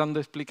estoy logrando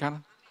explicar?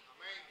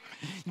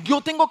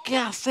 Yo tengo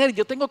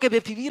que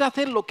decidir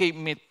hacer lo que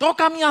me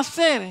toca a mí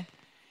hacer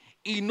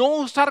y no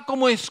usar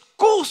como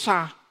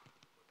excusa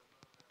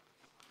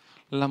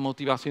las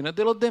motivaciones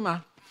de los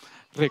demás.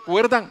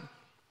 ¿Recuerdan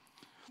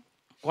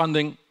cuando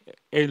en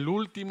el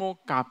último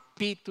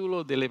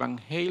capítulo del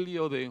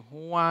Evangelio de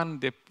Juan,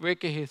 después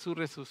que Jesús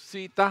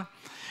resucita,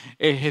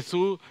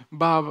 Jesús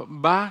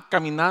va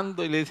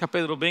caminando y le dice a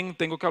Pedro, ven,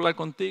 tengo que hablar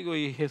contigo,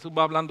 y Jesús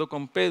va hablando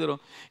con Pedro,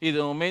 y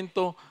de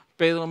momento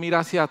Pedro mira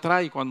hacia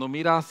atrás, y cuando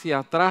mira hacia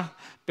atrás,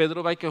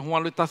 Pedro ve que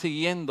Juan lo está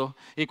siguiendo,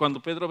 y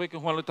cuando Pedro ve que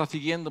Juan lo está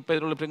siguiendo,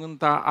 Pedro le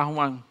pregunta a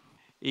Juan,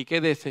 ¿y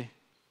qué dice?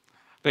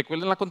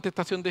 ¿Recuerdan la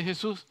contestación de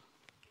Jesús?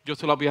 Yo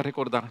se la voy a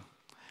recordar,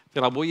 se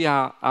la voy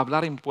a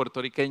hablar en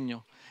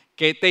puertorriqueño.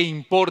 ¿Qué te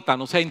importa?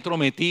 No sea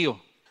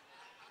intrometido.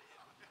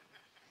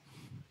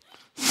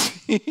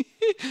 Sí.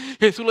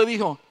 Jesús le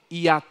dijo,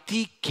 ¿y a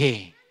ti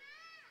qué?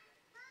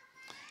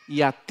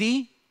 ¿Y a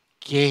ti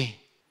qué?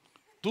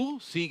 Tú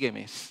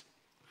sígueme.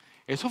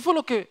 Eso fue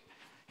lo que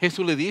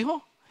Jesús le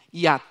dijo.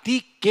 ¿Y a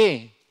ti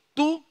qué?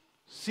 Tú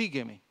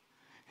sígueme.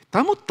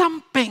 Estamos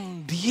tan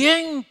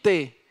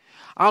pendientes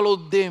a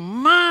los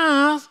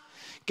demás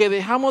que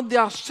dejamos de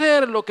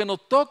hacer lo que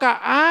nos toca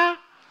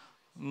a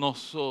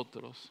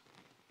nosotros.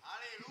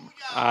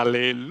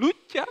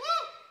 Aleluya.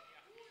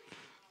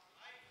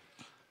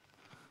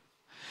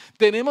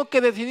 Tenemos que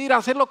decidir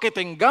hacer lo que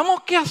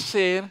tengamos que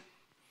hacer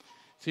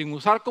sin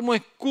usar como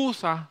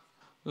excusa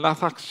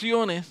las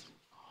acciones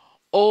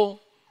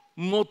o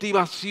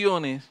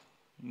motivaciones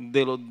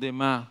de los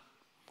demás.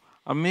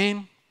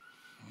 Amén.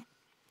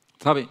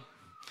 ¿Sabe?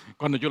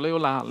 Cuando yo leo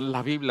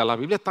la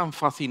Biblia es tan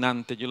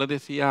fascinante. Yo le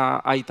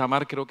decía a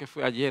Itamar, creo que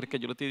fue ayer que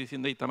yo le estoy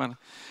diciendo a Itamar,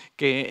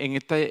 que en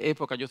esta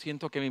época yo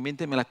siento que mi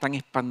mente me la están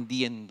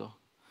expandiendo.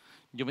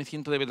 Yo me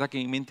siento de verdad que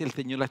mi mente el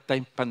Señor la está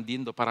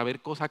expandiendo para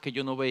ver cosas que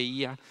yo no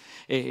veía,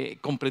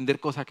 comprender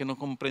cosas que no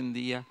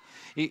comprendía.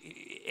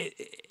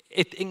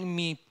 En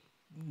mi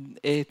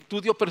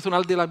estudio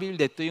personal de la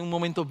Biblia estoy en un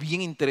momento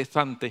bien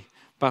interesante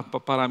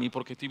para mí,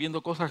 porque estoy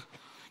viendo cosas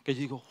que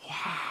yo digo,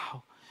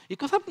 wow. Y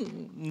cosas,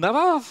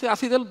 nada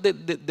así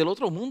del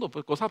otro mundo,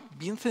 pues cosas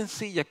bien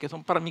sencillas que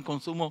son para mi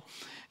consumo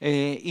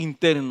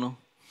interno.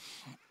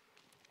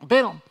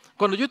 Pero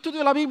cuando yo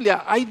estudio la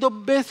Biblia, hay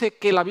 2 veces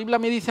que la Biblia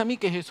me dice a mí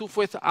que Jesús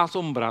fue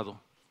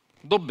asombrado.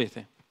 2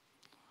 veces.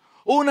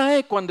 Una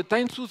es cuando está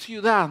en su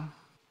ciudad,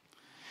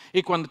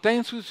 y cuando está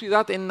en su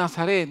ciudad en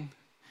Nazaret,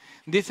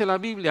 dice la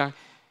Biblia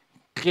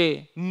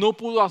que no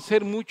pudo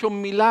hacer muchos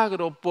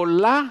milagros por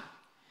la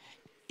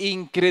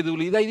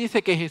incredulidad, y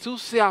dice que Jesús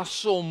se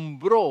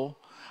asombró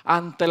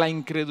ante la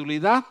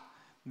incredulidad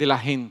de la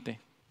gente.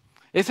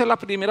 Esa es la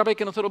primera vez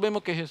que nosotros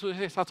vemos que Jesús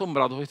es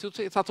asombrado. Jesús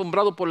es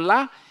asombrado por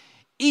la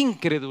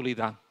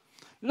incredulidad.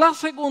 La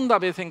segunda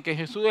vez en que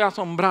Jesús es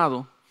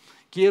asombrado,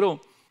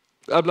 quiero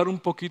hablar un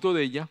poquito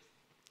de ella,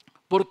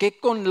 porque es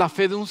con la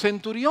fe de un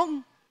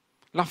centurión.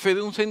 La fe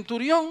de un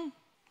centurión.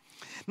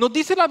 Nos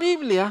dice la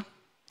Biblia,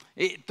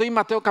 estoy en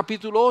Mateo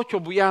capítulo 8,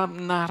 voy a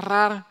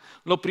narrar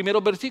los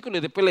primeros versículos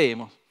y después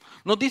leemos.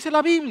 Nos dice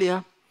la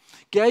Biblia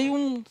que hay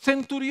un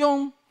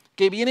centurión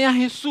que viene a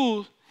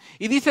Jesús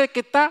y dice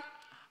que está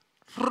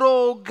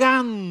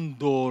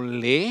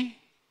rogándole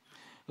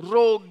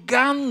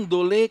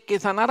que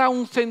sanara a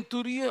un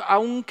centurión, a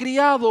un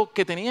criado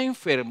que tenía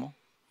enfermo.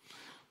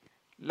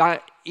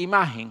 La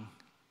imagen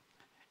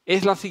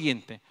es la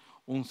siguiente: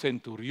 un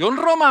centurión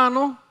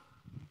romano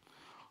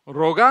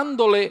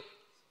rogándole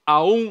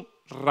a un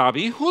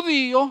rabí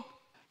judío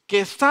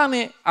que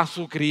sane a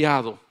su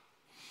criado.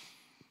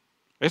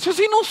 Eso es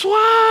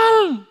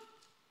inusual.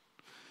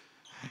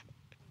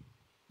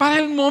 Para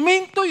el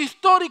momento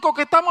histórico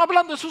que estamos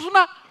hablando, eso es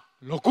una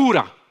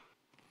locura.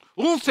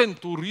 Un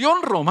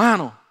centurión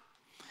romano.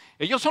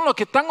 Ellos son los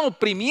que están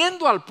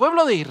oprimiendo al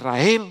pueblo de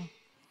Israel.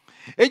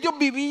 Ellos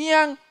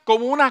vivían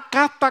como una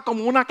casta,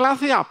 como una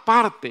clase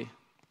aparte.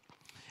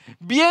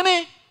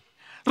 Viene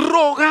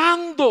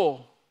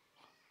rogando,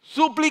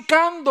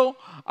 suplicando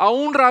a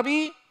un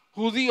rabí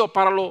judío.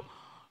 Para los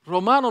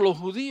romanos, los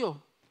judíos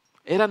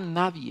eran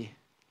nadie.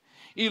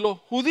 Y los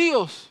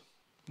judíos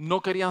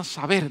no querían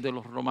saber de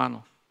los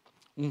romanos.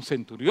 Un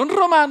centurión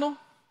romano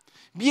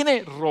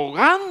viene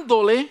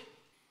rogándole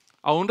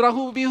a un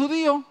rabí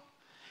judío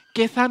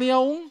que sane a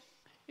un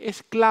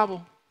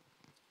esclavo.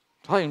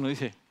 ¿Sabes? Uno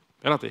dice,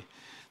 espérate,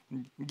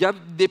 ya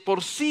de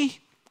por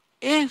sí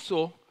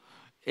eso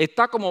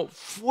está como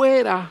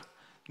fuera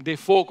de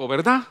foco,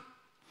 ¿verdad?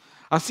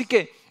 Así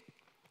que,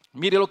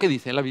 mire lo que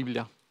dice la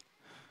Biblia.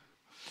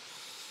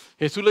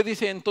 Jesús le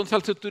dice entonces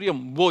al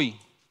centurión, voy.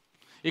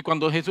 Y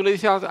cuando Jesús le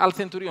dice al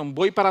centurión,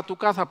 voy para tu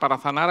casa para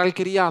sanar al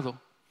criado,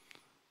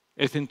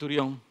 el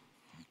centurión,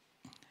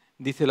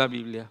 dice la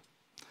Biblia,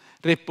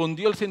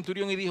 respondió el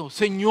centurión y dijo,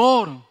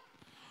 Señor,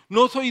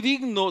 no soy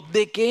digno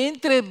de que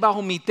entres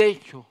bajo mi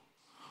techo.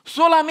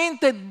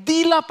 Solamente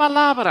di la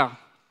palabra.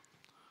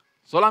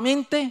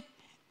 Solamente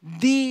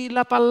di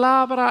la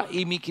palabra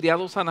y mi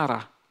criado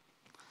sanará.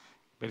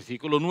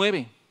 Versículo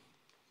 9.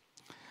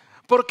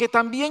 Porque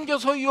también yo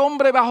soy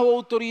hombre bajo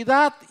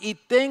autoridad y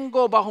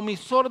tengo bajo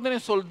mis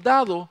órdenes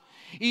soldados,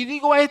 y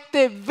digo a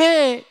este,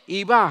 ve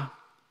y va.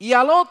 Y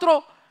al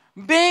otro,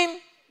 ven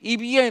y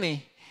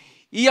viene.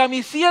 Y a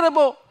mi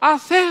siervo,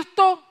 haz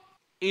esto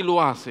y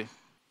lo hace.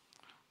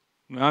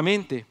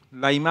 Nuevamente,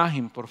 la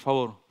imagen, por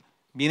favor.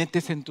 Viene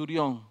este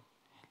centurión,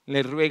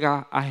 le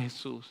ruega a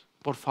Jesús,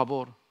 por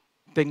favor,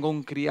 tengo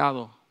un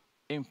criado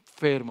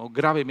enfermo,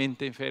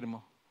 gravemente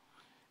enfermo.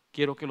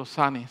 Quiero que lo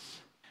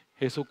sanes.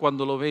 Jesús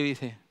cuando lo ve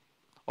dice,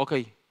 ok,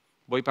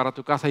 voy para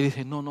tu casa. Y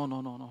dice,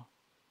 no.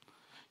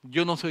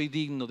 Yo no soy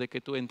digno de que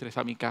tú entres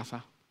a mi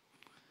casa.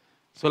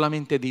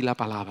 Solamente di la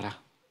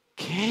palabra.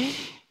 ¿Qué?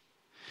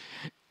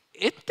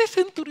 Este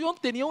centurión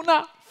tenía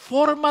una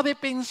forma de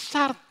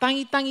pensar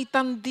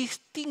tan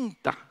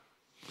distinta.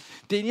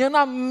 Tenía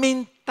una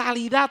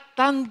mentalidad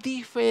tan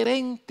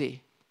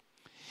diferente.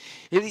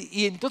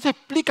 Y entonces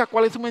explica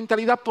cuál es su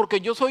mentalidad,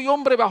 porque yo soy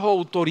hombre bajo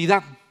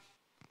autoridad.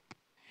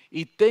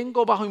 Y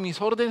tengo bajo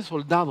mis órdenes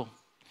soldados.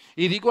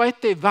 Y digo a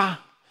este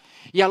va.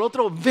 Y al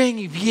otro ven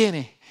y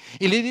viene.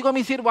 Y le digo a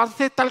mi siervo,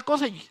 hace tal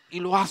cosa y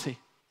lo hace.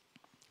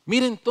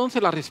 Mire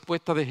entonces la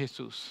respuesta de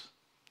Jesús.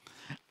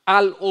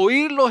 Al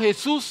oírlo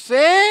Jesús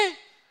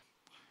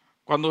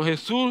cuando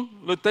Jesús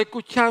lo está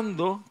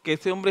escuchando, que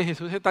ese hombre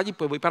Jesús está allí,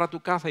 pues voy para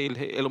tu casa. Y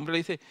el hombre le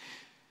dice,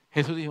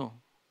 Jesús dijo,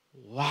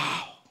 wow.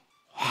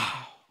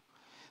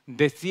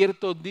 De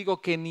cierto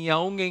digo que ni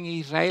aún en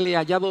Israel he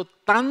hallado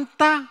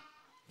tanta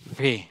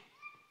fe.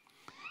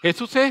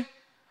 Jesús se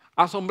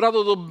ha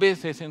asombrado 2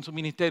 veces en su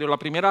ministerio. La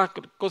primera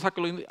cosa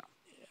que lo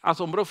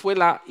asombró fue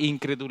la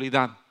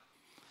incredulidad.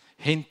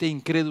 Gente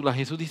incrédula.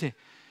 Jesús dice,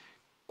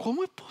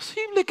 ¿cómo es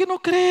posible que no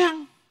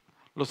crean?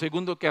 Lo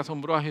segundo que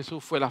asombró a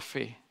Jesús fue la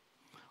fe.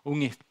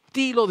 Un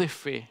estilo de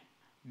fe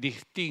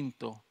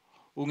distinto,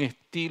 un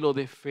estilo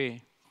de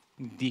fe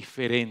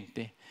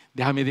diferente.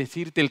 Déjame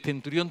decirte, el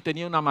centurión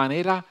tenía una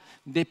manera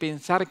de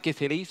pensar que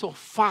se le hizo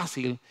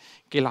fácil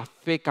que la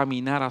fe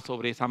caminara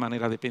sobre esa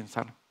manera de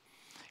pensar.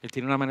 Él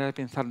tiene una manera de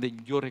pensar de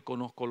yo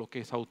reconozco lo que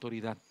es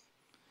autoridad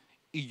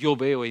y yo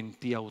veo en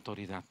ti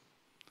autoridad.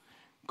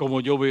 Como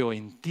yo veo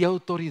en ti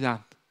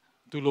autoridad,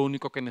 tú lo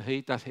único que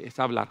necesitas es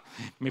hablar.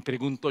 Me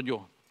pregunto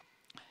yo,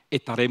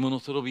 ¿estaremos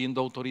nosotros viendo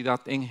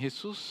autoridad en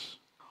Jesús?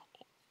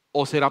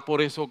 ¿O será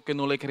por eso que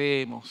no le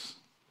creemos?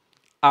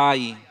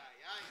 Ay,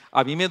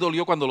 a mí me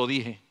dolió cuando lo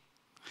dije.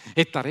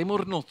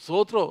 ¿Estaremos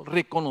nosotros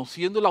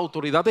reconociendo la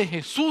autoridad de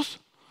Jesús?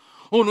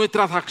 ¿O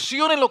nuestras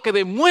acciones lo que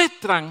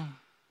demuestran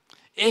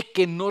es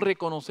que no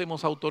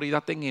reconocemos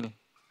autoridad en Él?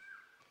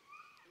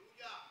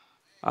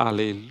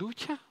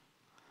 Aleluya.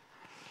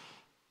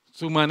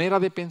 Su manera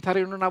de pensar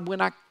era una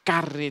buena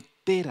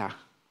carretera.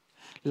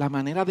 La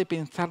manera de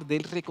pensar de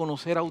él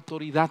reconocer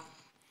autoridad.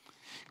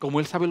 Como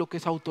él sabe lo que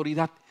es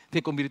autoridad,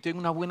 se convirtió en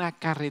una buena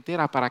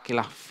carretera para que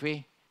la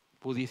fe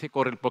pudiese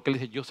correr. Porque él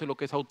dice, yo sé lo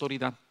que es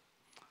autoridad.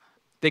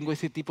 Tengo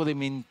ese tipo de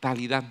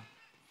mentalidad.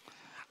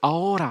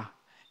 Ahora,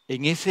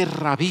 en ese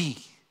rabí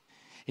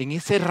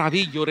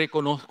yo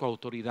reconozco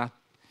autoridad.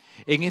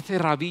 En ese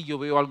rabí yo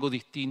veo algo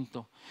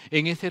distinto.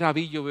 En ese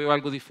rabí yo veo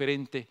algo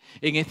diferente.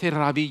 En ese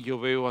rabí yo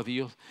veo a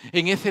Dios.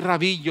 En ese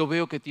rabí yo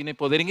veo que tiene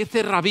poder. En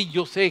ese rabí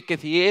yo sé que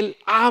si Él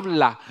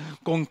habla,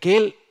 con que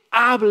Él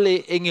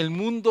hable en el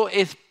mundo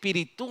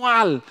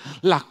espiritual,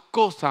 las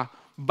cosas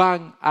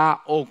van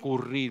a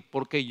ocurrir.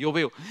 Porque yo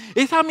veo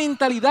esa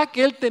mentalidad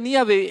que él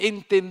tenía de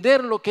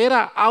entender lo que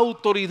era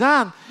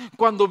autoridad.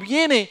 Cuando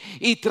viene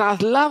y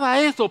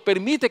traslada eso,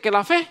 permite que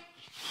la fe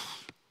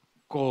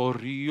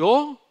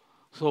corrió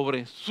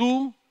sobre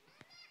su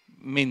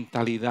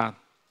mentalidad.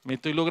 ¿Me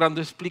estoy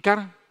logrando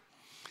explicar?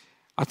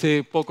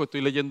 Hace poco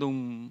estoy leyendo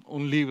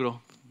un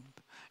libro,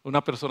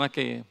 una persona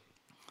que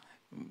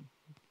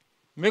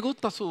me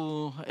gusta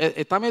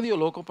está medio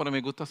loco, pero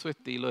me gusta su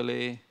estilo.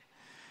 Él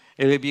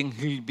es bien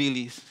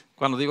hillbillies.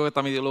 Cuando digo que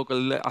está medio loco,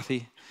 él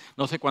así.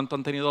 No sé cuánto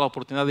han tenido la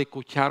oportunidad de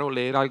escuchar o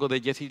leer algo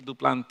de Jesse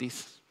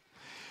Duplantis.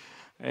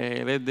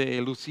 Él es de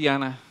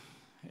Luisiana.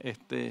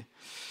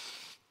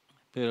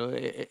 Pero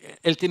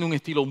él tiene un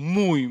estilo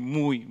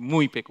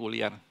muy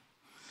peculiar.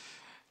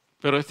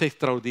 Pero es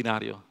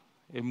extraordinario.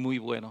 Es muy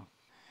bueno.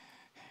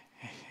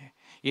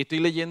 Y estoy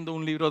leyendo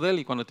un libro de él,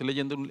 y cuando estoy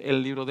leyendo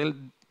el libro de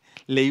él,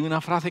 leí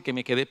una frase que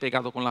me quedé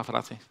pegado con la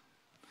frase.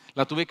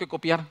 La tuve que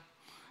copiar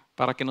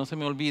para que no se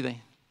me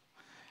olvide.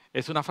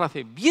 Es una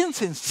frase bien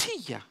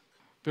sencilla,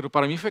 pero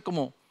para mí fue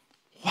como,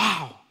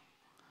 wow,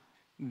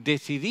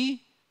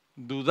 decidí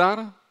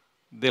dudar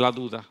de la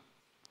duda.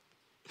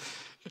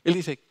 Él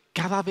dice,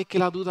 cada vez que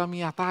la duda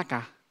me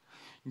ataca,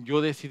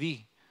 yo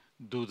decidí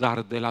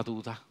dudar de la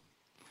duda.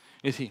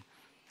 Es decir,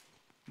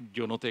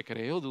 yo no te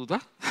creo,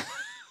 duda.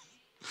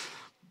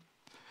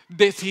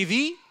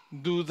 Decidí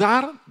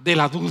dudar de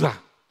la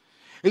duda.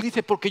 Él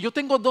dice, porque yo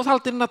tengo 2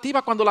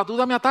 alternativas cuando la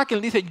duda me ataque.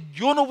 Él dice,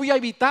 yo no voy a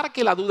evitar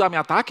que la duda me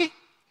ataque.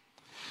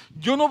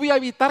 Yo no voy a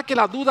evitar que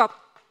la duda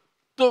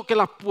toque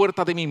las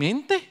puertas de mi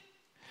mente.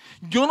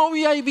 Yo no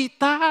voy a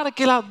evitar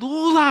que la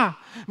duda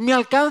me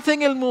alcance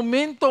en el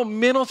momento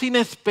menos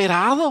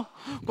inesperado.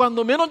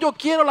 Cuando menos yo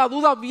quiero, la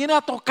duda viene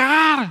a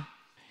tocar.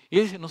 Y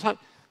él dice,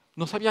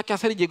 no sabía qué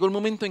hacer, y llegó el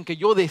momento en que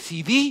yo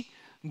decidí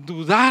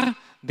dudar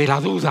de la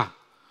duda.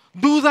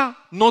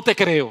 duda, no te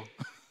creo.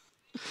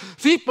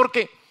 Sí,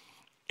 porque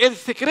el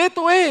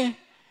secreto es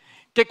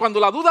que cuando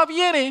la duda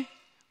viene,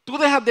 tú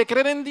dejas de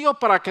creer en Dios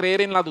para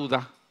creer en la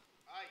duda.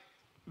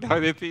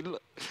 Déjame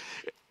decirlo.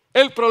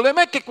 El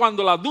problema es que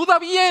cuando la duda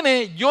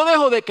viene, yo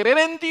dejo de creer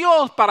en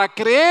Dios para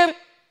creer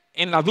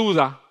en la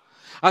duda.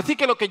 Así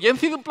que lo que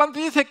James Duran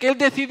dice es que él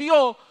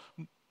decidió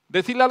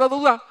decirle a la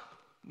duda,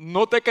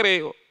 no te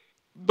creo,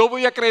 no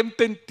voy a creer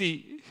en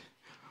ti,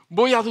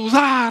 voy a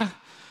dudar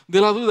de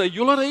la duda. Y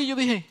yo lo leí y yo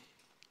dije,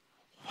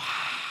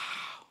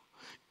 wow,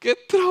 qué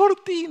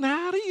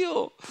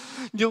extraordinario.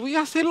 Yo voy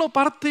a hacerlo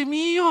parte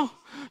mío.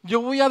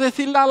 Yo voy a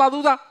decirle a la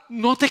duda,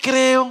 no te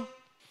creo,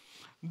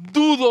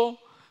 dudo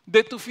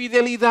de tu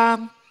fidelidad,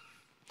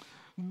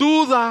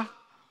 duda,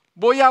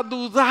 voy a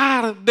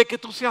dudar de que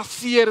tú seas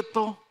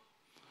cierto,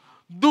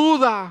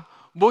 duda,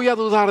 voy a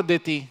dudar de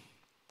ti.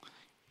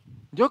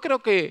 Yo creo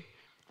que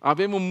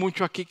habemos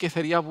mucho aquí que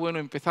sería bueno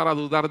empezar a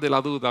dudar de la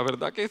duda,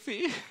 ¿verdad que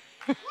sí?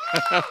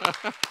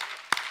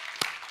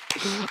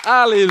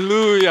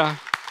 Aleluya,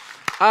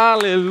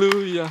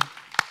 aleluya.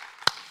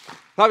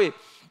 ¿Sabe?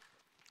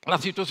 La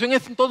situación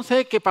es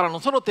entonces que para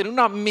nosotros tener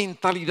una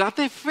mentalidad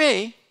de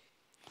fe,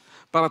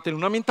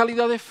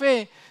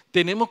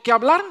 tenemos que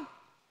hablar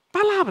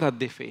palabras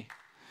de fe.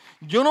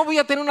 Yo no voy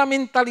a tener una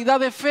mentalidad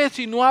de fe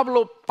si no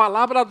hablo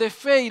palabras de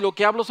fe y lo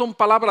que hablo son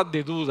palabras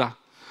de duda.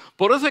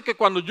 Por eso es que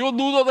cuando yo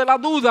dudo de la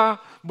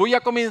duda, voy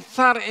a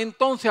comenzar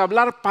entonces a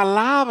hablar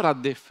palabras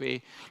de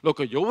fe. Lo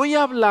que yo voy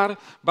a hablar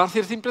va a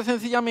ser simple y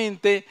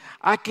sencillamente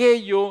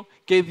aquello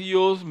que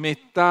Dios me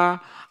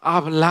está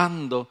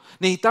hablando.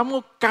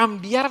 Necesitamos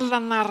cambiar la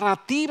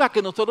narrativa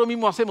que nosotros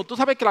mismos hacemos. ¿Tú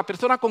sabes que la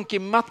persona con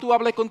quien más tú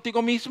hablas es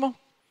contigo mismo?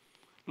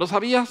 ¿Lo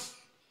sabías?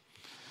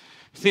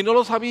 Si no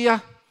lo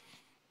sabías,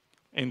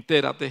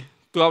 entérate.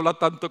 Tú hablas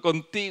tanto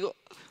contigo.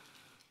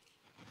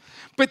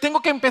 Pues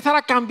tengo que empezar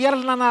a cambiar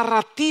la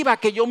narrativa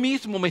que yo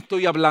mismo me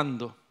estoy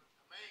hablando.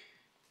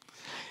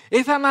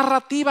 Esa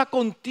narrativa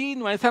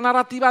continua, esa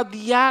narrativa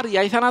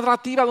diaria, esa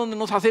narrativa donde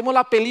nos hacemos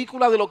la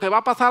película de lo que va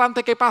a pasar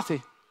antes que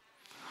pase.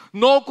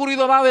 No ha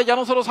ocurrido nada, ya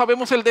nosotros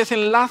sabemos el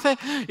desenlace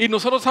y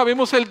nosotros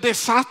sabemos el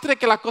desastre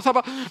que las cosas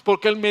van.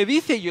 Porque Él me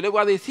dice y yo le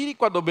voy a decir y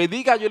cuando me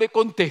diga yo le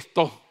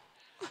contesto.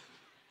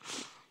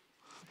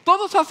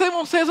 Todos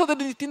hacemos eso de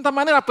distintas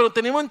maneras, pero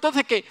tenemos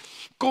entonces que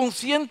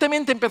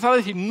conscientemente empezar a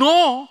decir,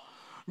 no,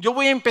 yo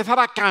voy a empezar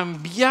a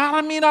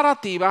cambiar mi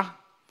narrativa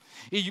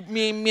y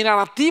mi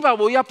narrativa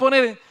voy a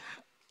poner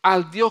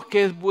al Dios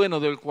que es bueno,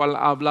 del cual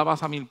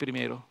hablabas a mí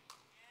primero.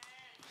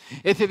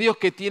 Ese Dios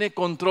que tiene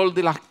control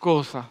de las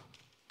cosas.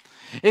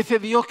 Ese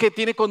Dios que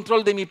tiene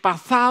control de mi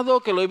pasado,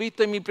 que lo he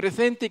visto en mi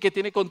presente y que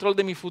tiene control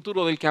de mi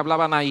futuro, del que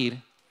hablaba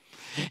Nair.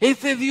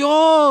 Ese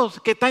Dios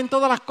que está en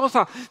todas las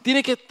cosas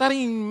tiene que estar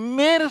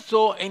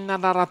inmerso en la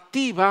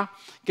narrativa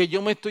que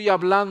yo me estoy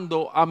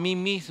hablando a mí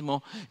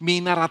mismo. Mi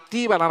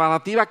narrativa, la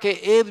narrativa que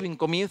Edwin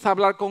comienza a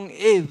hablar con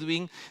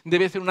Edwin,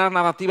 debe ser una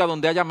narrativa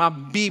donde haya más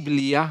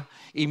Biblia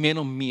y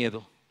menos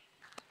miedo.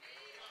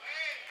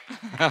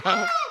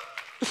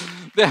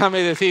 Déjame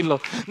decirlo.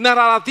 La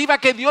narrativa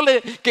que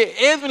que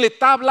Edwin le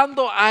está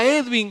hablando a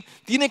Edwin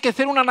tiene que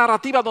ser una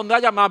narrativa donde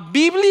haya más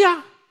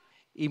Biblia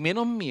y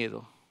menos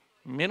miedo.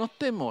 Menos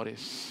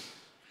temores,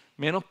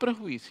 menos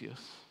prejuicios,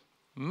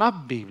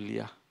 más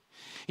Biblia.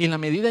 Y en la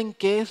medida en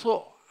que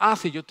eso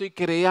hace, yo estoy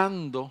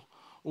creando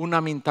una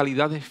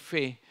mentalidad de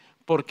fe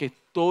porque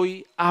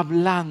estoy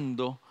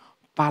hablando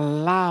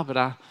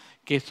palabras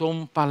que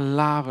son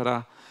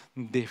palabras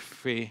de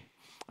fe.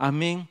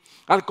 Amén.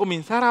 Al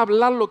comenzar a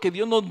hablar lo que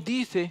Dios nos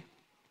dice,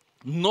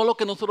 no lo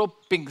que nosotros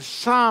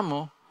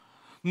pensamos,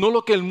 no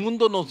lo que el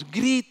mundo nos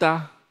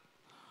grita,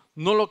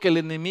 no lo que el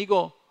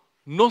enemigo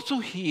nos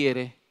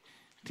sugiere,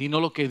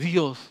 sino lo que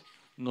Dios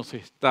nos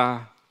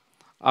está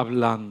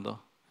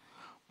hablando.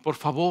 Por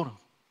favor,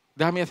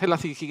 déjame hacer la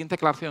siguiente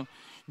aclaración.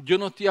 Yo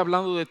no estoy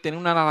hablando de tener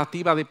una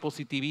narrativa de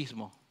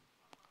positivismo.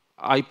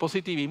 Hay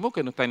positivismo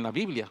que no está en la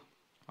Biblia.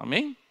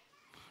 Amén.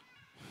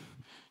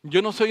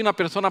 Yo no soy una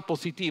persona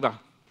positiva.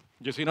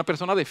 Yo soy una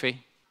persona de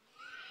fe.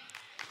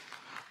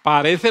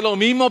 Parece lo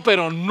mismo,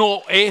 pero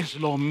no es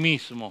lo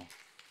mismo.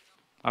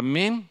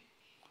 Amén.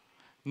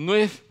 No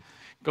es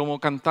como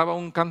cantaba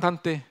un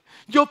cantante.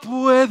 Yo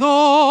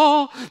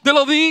puedo, te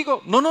lo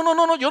digo.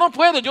 No, yo no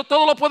puedo. Yo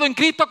todo lo puedo en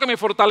Cristo que me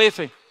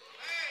fortalece.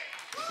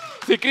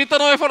 Si Cristo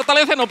no me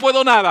fortalece, no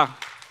puedo nada.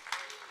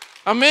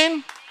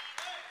 Amén.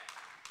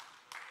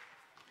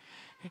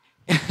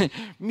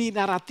 Mi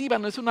narrativa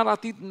no es una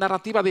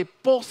narrativa de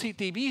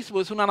positivismo,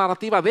 es una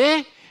narrativa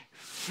de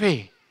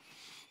fe.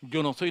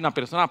 Yo no soy una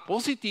persona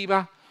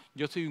positiva,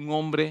 yo soy un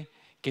hombre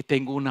que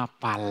tengo una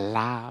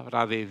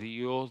palabra de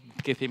Dios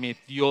que se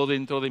metió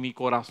dentro de mi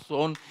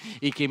corazón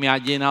y que me ha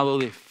llenado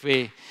de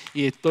fe.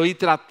 Y estoy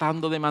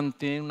tratando de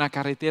mantener una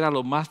carretera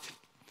lo más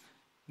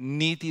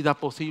nítida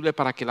posible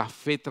para que la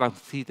fe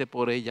transite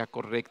por ella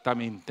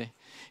correctamente.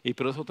 Y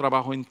por eso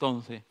trabajo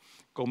entonces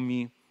con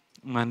mi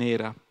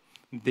manera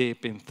de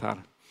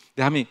pensar.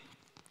 Déjame,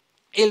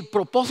 el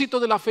propósito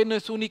de la fe no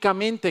es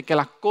únicamente que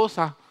las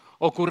cosas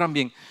ocurran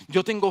bien.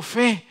 Yo tengo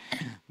fe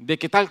de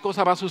que tal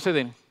cosa va a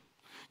suceder.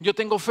 Yo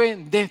tengo fe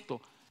de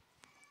esto.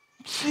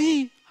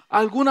 Sí,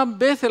 algunas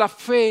veces la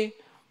fe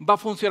va a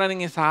funcionar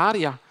en esa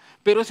área,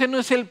 pero ese no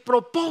es el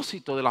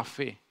propósito de la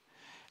fe.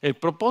 El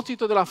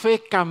propósito de la fe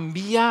es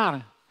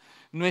cambiar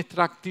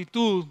nuestra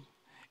actitud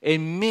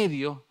en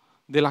medio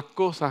de las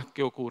cosas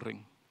que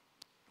ocurren.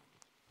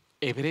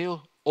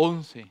 Hebreos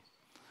 11,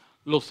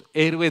 los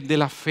héroes de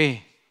la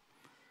fe.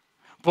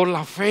 Por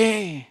la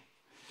fe,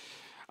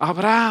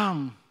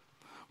 Abraham,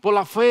 por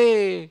la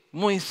fe,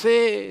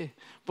 Moisés,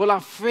 por la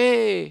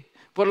fe.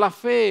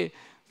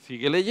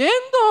 Sigue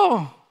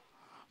leyendo.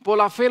 Por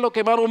la fe lo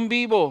quemaron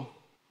vivo.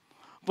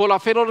 Por la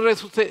fe lo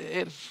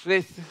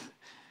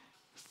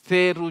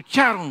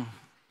serrucharon.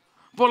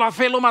 Por la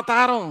fe lo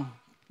mataron.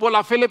 Por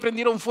la fe le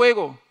prendieron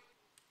fuego.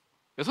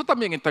 Eso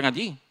también están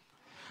allí.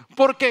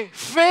 Porque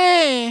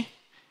fe,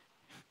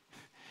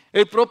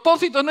 el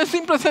propósito no es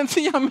simple y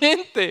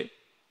sencillamente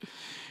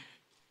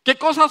que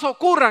cosas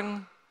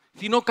ocurran,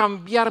 sino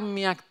cambiar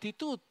mi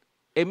actitud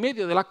en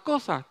medio de las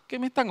cosas que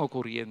me están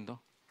ocurriendo.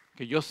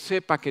 Que yo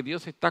sepa que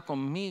Dios está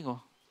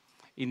conmigo,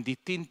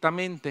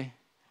 indistintamente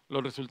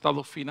los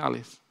resultados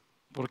finales,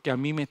 porque a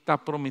mí me está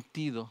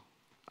prometido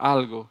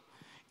algo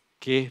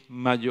que es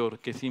mayor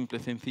que simple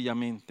y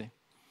sencillamente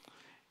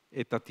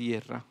esta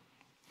tierra.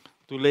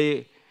 Tú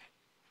lees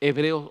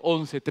Hebreos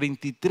 11,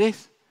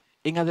 33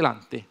 en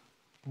adelante.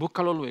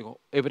 Búscalo luego.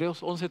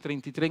 Hebreos 11,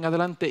 33 en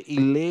adelante y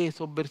lee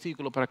esos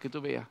versículos para que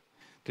tú veas.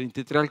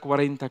 33 al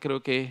 40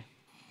 creo que es.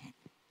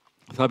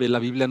 ¿Sabes? La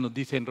Biblia nos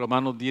dice en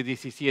Romanos 10,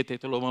 17,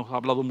 esto lo hemos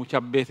hablado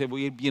muchas veces,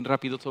 voy a ir bien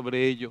rápido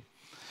sobre ello,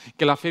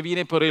 que la fe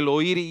viene por el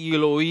oír y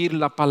el oír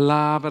la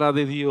palabra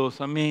de Dios.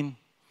 Amén.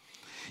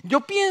 Yo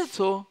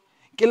pienso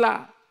que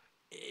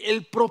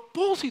el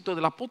propósito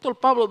del apóstol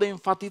Pablo de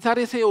enfatizar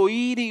ese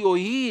oír y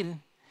oír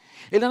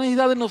es la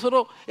necesidad de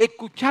nosotros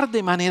escuchar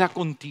de manera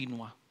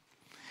continua.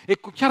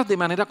 Escuchar de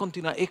manera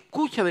continua.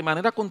 Escucha de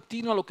manera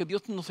continua lo que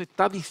Dios nos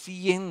está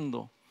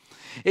diciendo.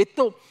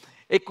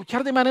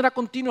 Escuchar de manera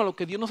continua lo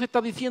que Dios nos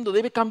está diciendo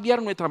debe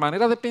cambiar nuestra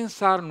manera de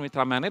pensar,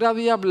 nuestra manera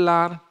de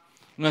hablar,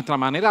 nuestra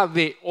manera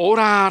de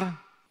orar,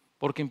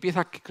 porque empieza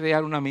a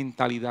crear una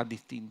mentalidad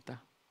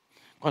distinta.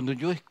 Cuando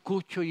yo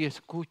escucho y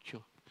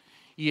escucho,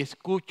 y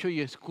escucho y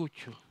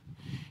escucho,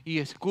 y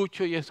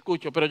escucho y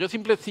escucho, pero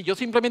si yo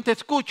simplemente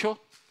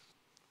escucho,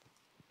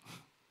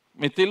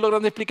 ¿me estoy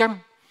logrando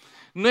explicar?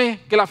 No es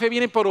que la fe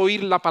viene por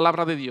oír la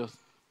palabra de Dios,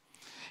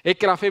 es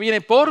que la fe viene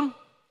por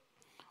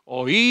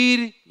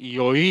oír y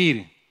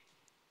oír.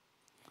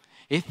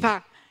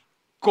 Esta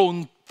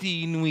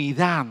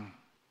continuidad.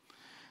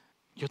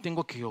 Yo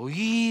tengo que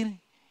oír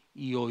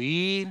y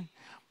oír.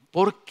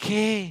 ¿Por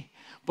qué?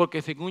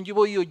 Porque según yo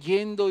voy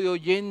oyendo y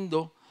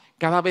oyendo,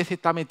 cada vez se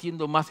está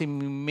metiendo más en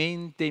mi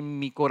mente, en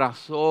mi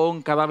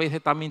corazón, cada vez se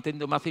está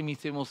metiendo más en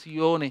mis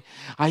emociones.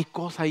 Hay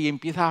cosas y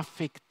empieza a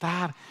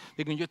afectar.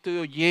 De que yo estoy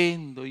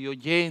oyendo y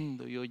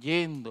oyendo y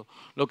oyendo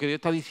lo que Dios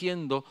está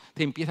diciendo,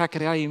 se empieza a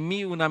crear en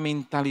mí una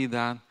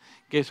mentalidad,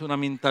 que es una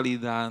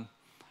mentalidad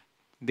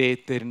de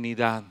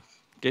eternidad,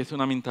 que es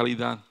una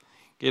mentalidad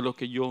que es lo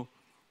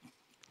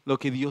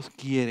que Dios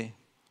quiere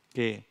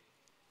que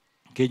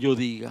yo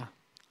diga.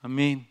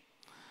 Amén.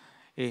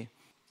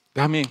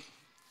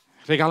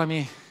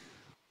 Regálame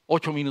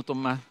 8 minutos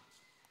más,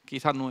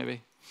 quizás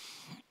 9.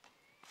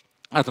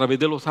 A través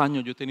de los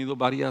años yo he tenido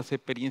varias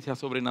experiencias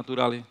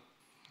sobrenaturales,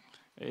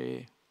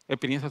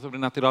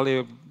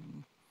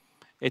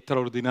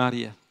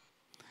 extraordinarias.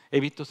 He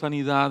visto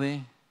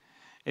sanidades,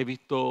 he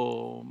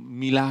visto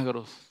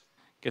milagros,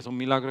 que son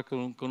milagros que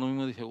uno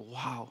mismo dice,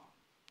 wow.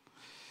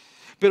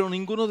 Pero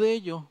ninguno de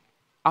ellos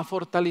ha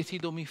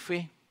fortalecido mi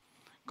fe,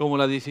 como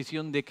la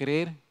decisión de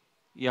creer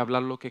y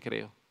hablar lo que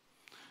creo.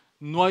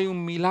 No hay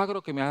un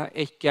milagro que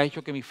ha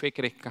hecho que mi fe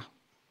crezca.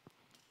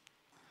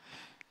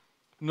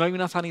 No hay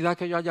una sanidad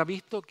que yo haya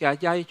visto que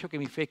haya hecho que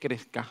mi fe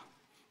crezca.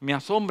 ¿Me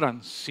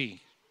asombran?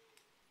 Sí,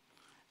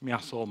 me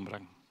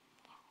asombran.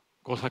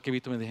 Cosas que he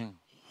visto me dicen,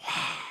 wow.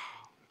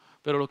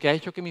 Pero lo que ha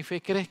hecho que mi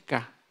fe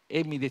crezca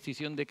es mi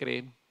decisión de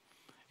creer.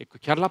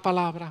 Escuchar la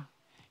palabra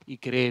y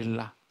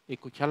creerla.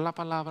 Escuchar la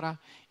palabra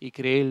y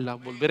creerla.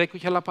 Volver a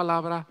escuchar la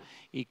palabra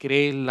y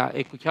creerla.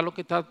 Escuchar lo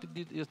que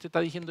Dios te está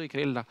diciendo y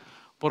creerla.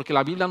 Porque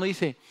la Biblia nos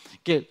dice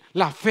que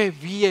la fe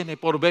viene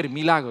por ver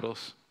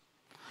milagros.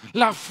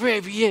 La fe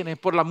viene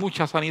por las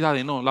muchas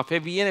sanidades. No, la fe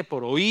viene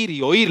por oír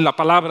y oír la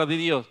palabra de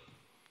Dios.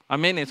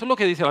 Amén. Eso es lo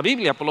que dice la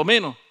Biblia, por lo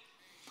menos.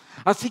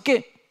 Así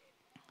que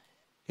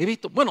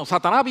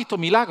Satanás ha visto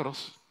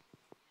milagros.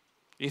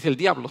 Dice el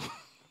diablo.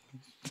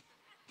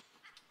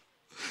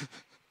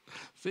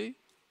 ¿Sí?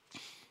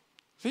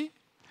 ¿Sí?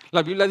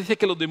 La Biblia dice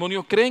que los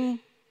demonios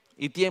creen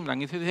y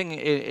tiemblan. Eso dice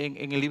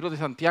en el libro de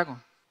Santiago.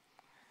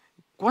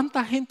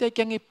 ¿Cuánta gente hay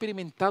que han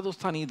experimentado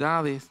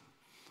sanidades,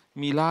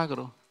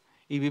 milagros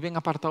y viven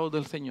apartados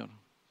del Señor?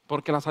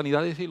 Porque las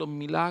sanidades y los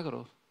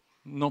milagros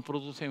no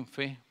producen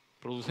fe,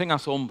 producen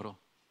asombro.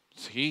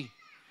 Sí.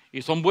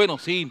 ¿Y son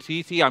buenos?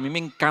 Sí. A mí me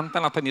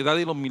encantan las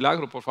sanidades y los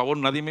milagros. Por favor,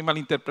 nadie me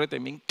malinterprete.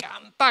 Me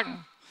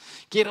encantan.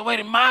 Quiero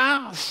ver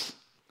más.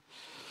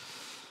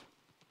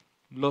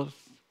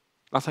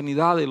 las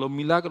sanidades, los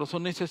milagros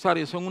son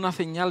necesarios, son una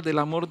señal del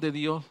amor de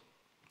Dios,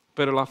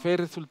 pero la fe es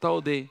el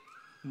resultado de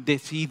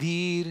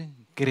decidir,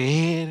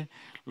 creer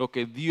lo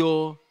que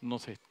Dios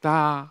nos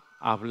está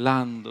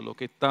hablando, lo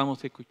que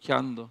estamos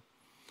escuchando.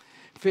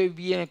 Fe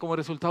viene como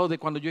resultado de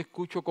cuando yo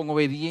escucho con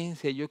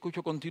obediencia, yo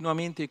escucho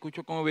continuamente,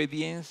 escucho con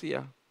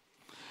obediencia.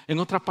 En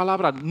otras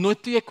palabras, no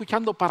estoy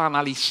escuchando para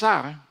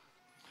analizar,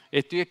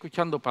 estoy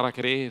escuchando para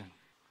creer.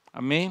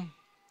 Amén.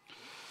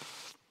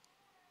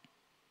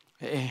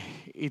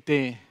 Y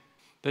te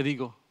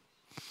digo,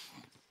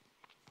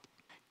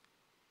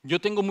 ¿yo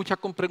tengo muchas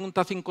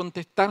preguntas sin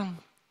contestar?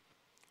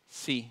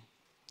 Sí.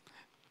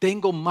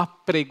 Tengo más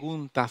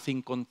preguntas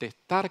sin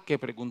contestar que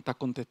preguntas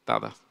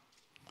contestadas.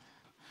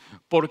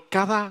 Por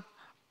cada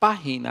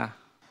página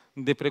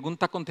de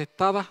preguntas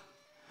contestadas,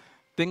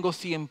 tengo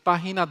 100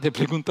 páginas de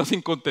preguntas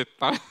sin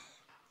contestar.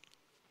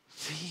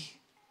 Sí.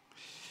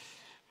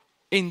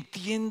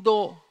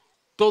 ¿Entiendo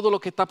todo lo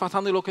que está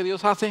pasando y lo que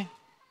Dios hace?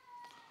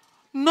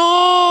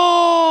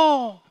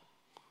 ¡No!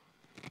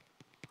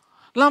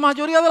 La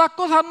mayoría de las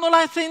cosas no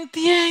las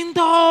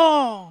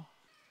entiendo.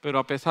 Pero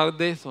a pesar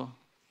de eso,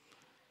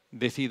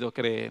 decido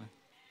creer.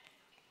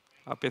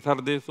 A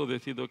pesar de eso,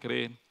 decido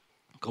creer.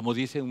 Como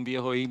dice un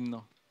viejo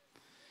himno.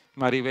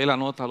 Maribel,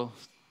 anótalo.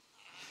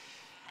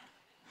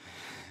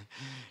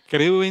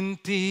 Creo en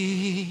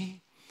ti,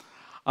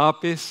 a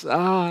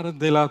pesar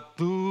de la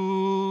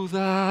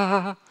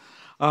duda,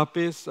 a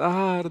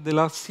pesar de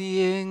la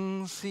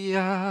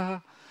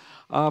ciencia,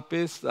 a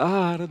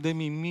pesar de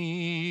mí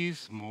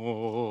mismo.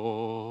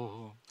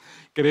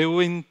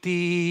 Creo en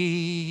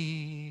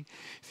ti,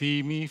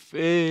 si mi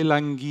fe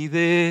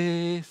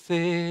languidece,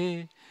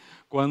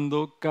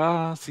 cuando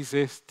casi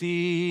se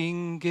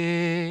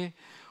extingue.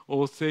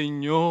 Oh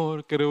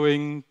Señor, creo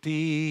en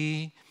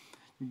ti.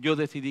 Yo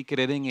decidí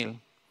creer en Él.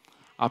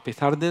 A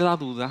pesar de la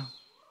duda,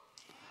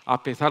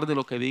 a pesar de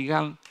lo que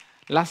digan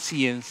la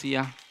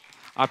ciencia,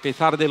 a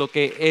pesar de lo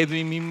que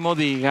Edwin mismo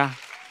diga,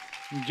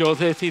 yo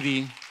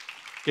decidí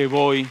que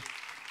voy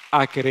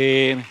a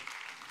creer.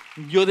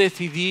 Yo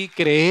decidí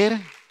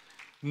creer,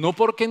 no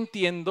porque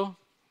entiendo,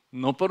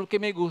 no porque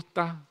me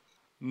gusta,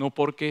 no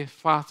porque es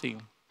fácil.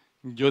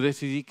 Yo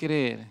decidí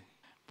creer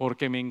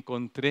porque me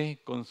encontré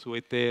con su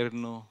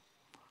eterno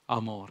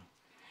amor.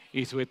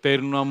 Y su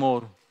eterno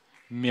amor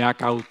me ha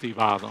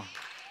cautivado.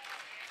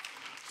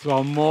 Su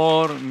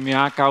amor me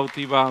ha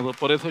cautivado.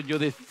 Por eso yo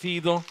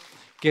decido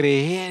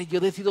creer,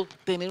 yo decido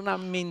tener una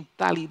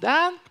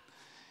mentalidad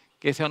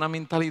que sea una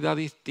mentalidad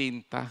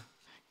distinta,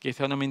 que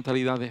sea una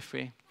mentalidad de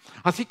fe.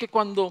 Así que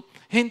cuando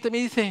gente me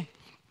dice,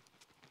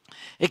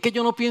 es que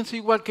yo no pienso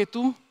igual que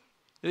tú,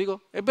 yo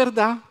digo, es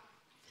verdad,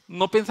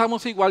 no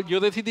pensamos igual, yo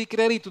decidí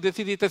creer y tú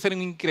decidiste ser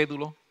un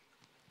incrédulo.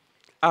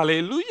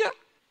 Aleluya.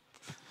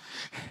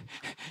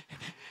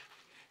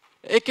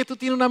 Es que tú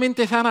tienes una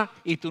mente sana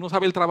y tú no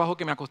sabes el trabajo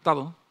que me ha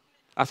costado.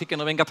 Así que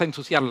no vengas a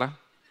ensuciarla.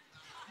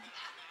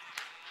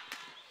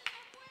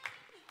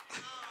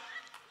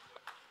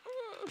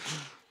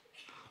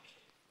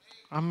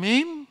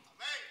 Amén.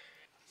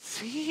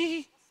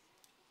 Sí.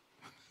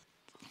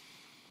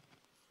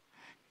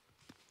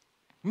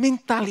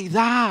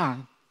 Mentalidad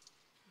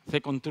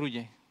se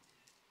construye.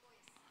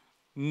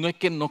 No es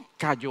que nos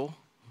cayó.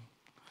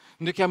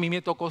 No es que a mí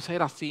me tocó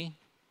ser así.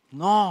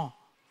 No.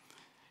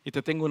 Y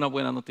te tengo una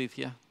buena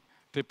noticia.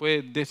 Te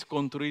puedes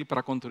desconstruir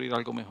para construir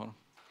algo mejor.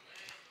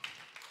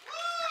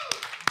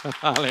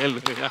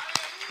 Aleluya.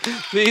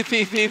 Sí.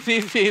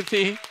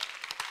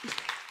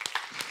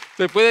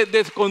 Se puede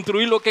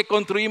desconstruir lo que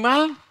construí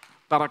mal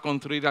para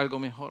construir algo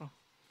mejor.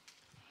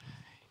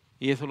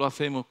 Y eso lo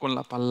hacemos con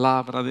la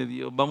palabra de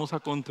Dios. Vamos a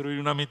construir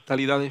una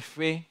mentalidad de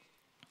fe.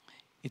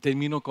 Y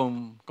termino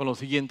con lo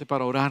siguiente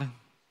para orar.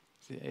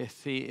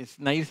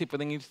 Nair, si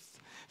pueden ir,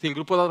 si el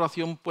grupo de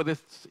oración puede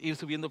ir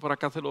subiendo por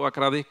acá, se lo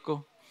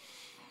agradezco.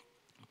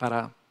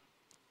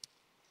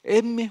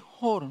 Es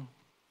mejor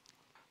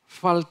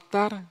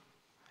faltar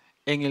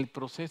en el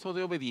proceso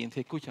de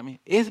obediencia. Escúchame,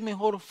 es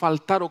mejor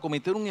faltar o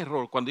cometer un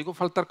error. Cuando digo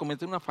faltar,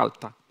 cometer una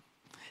falta.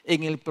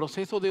 En el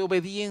proceso de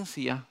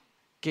obediencia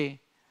que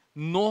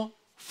no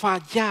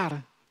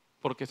fallar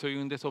porque soy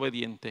un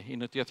desobediente y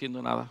no estoy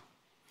haciendo nada.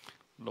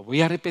 Lo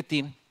voy a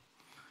repetir.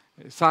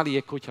 Sal y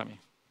escúchame.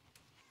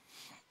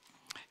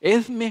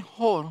 Es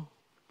mejor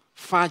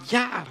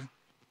fallar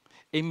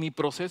en mi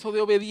proceso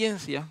de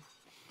obediencia.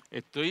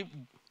 Estoy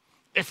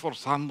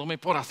esforzándome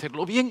por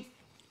hacerlo bien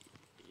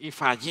y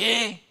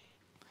fallé.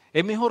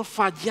 Es mejor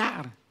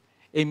fallar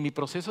en mi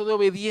proceso de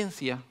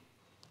obediencia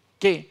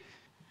que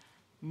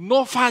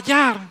no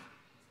fallar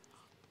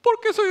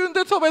porque soy un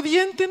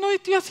desobediente, no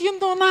estoy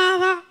haciendo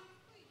nada.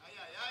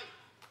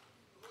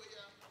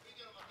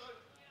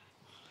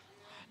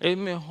 Es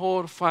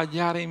mejor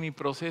fallar en mi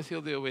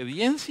proceso de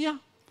obediencia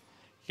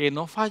que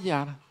no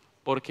fallar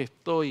porque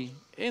estoy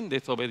en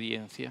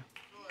desobediencia.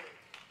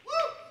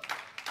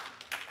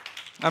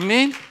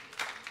 Amén.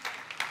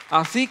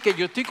 Así que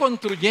yo estoy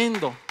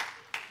construyendo.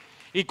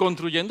 Y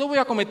construyendo voy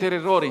a cometer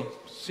errores.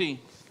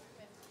 Sí.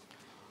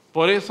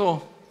 Por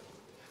eso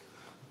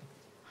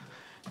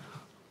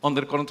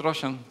Under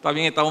construction. Está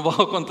bien, estamos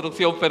bajo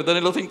construcción.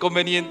 Perdonen los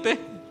inconvenientes.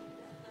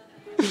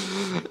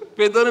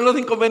 Perdonen los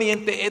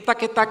inconvenientes. Esta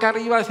que está acá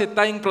arriba se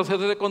está en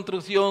proceso de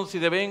construcción. Si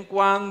de vez en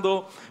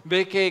cuando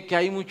ve que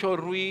hay mucho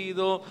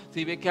ruido,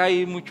 si ve que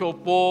hay mucho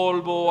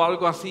polvo o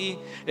algo así,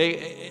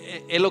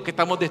 es lo que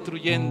estamos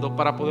destruyendo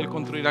para poder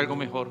construir algo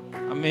mejor.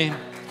 Amén.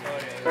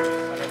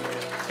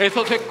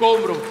 Esos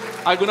escombros.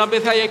 Algunas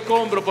veces hay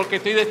escombros porque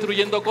estoy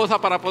destruyendo cosas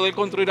para poder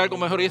construir algo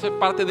mejor, y eso es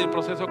parte del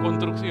proceso de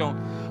construcción.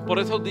 Por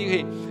eso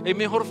dije, es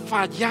mejor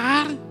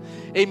fallar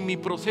en mi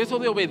proceso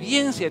de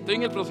obediencia. Estoy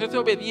en el proceso de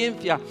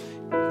obediencia.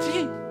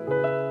 Sí,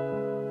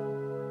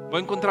 voy a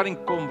encontrar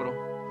escombros,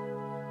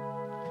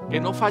 que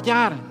no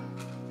fallar.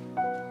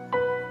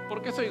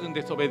 ¿Por qué soy un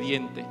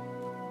desobediente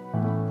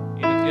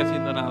y no estoy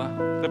haciendo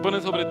nada? Te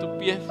pones sobre tus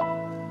pies.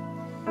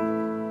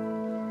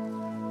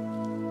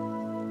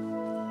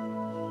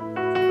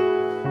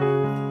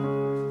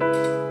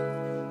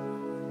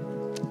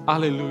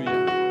 Aleluya.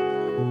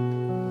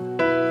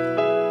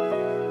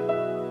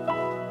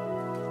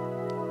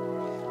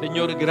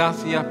 Señor,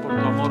 gracias por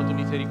tu amor, tu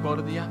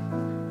misericordia.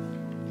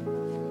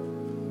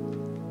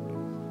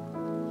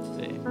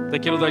 Te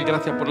quiero dar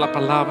gracias por la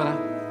palabra.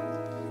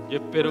 Yo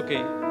espero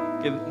que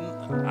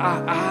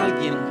a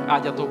alguien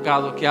haya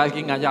tocado, que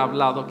alguien haya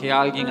hablado, que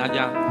alguien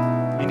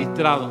haya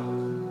ministrado.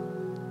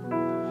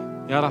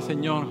 Y ahora,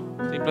 Señor,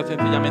 simple y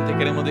sencillamente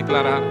queremos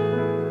declarar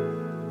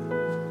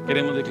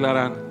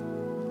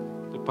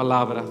tu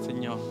palabra,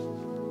 Señor.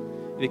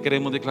 Y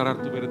queremos declarar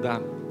tu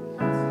verdad.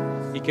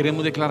 Y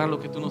queremos declarar lo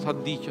que tú nos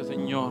has dicho,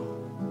 Señor.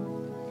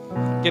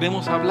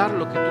 Queremos hablar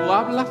lo que tú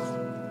hablas.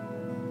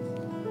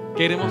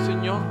 Queremos,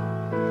 Señor,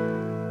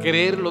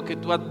 creer lo que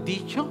tú has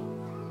dicho.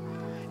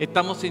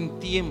 Estamos en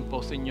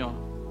tiempo, Señor,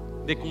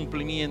 de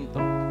cumplimiento.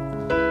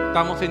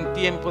 Estamos en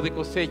tiempo de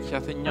cosecha,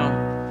 Señor.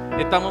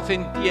 Estamos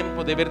en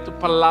tiempo de ver tu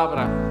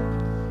palabra.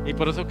 Y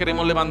por eso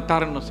queremos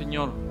levantarnos,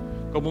 Señor,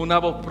 como una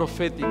voz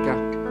profética.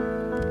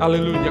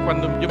 Aleluya.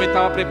 Cuando yo me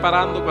estaba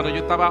preparando, cuando yo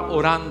estaba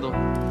orando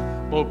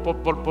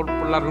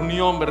por la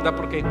reunión, ¿verdad?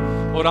 Porque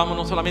oramos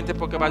no solamente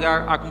porque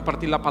vaya a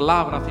compartir la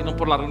palabra, sino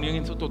por la reunión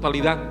en su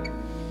totalidad.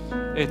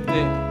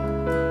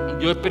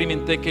 Yo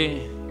experimenté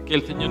que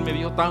el Señor me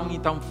dijo tan y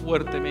tan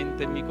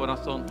fuertemente en mi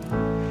corazón: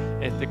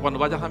 cuando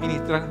vayas a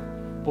ministrar,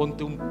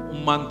 ponte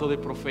un manto de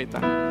profeta.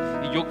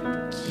 Y yo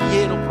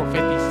quiero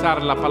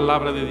profetizar la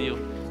palabra de Dios.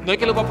 No es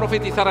que lo va a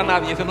profetizar a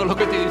nadie, eso no es lo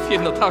que estoy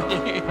diciendo, está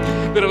bien.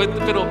 Pero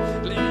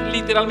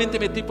literalmente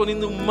me estoy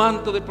poniendo un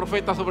manto de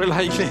profeta sobre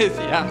la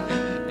iglesia.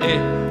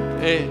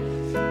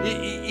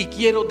 Y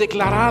quiero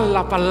declarar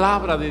la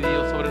palabra de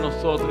Dios sobre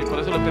nosotros. Y por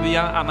eso le pedí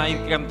a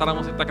Nair que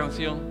cantáramos esta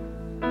canción.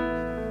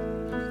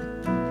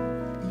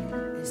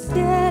 El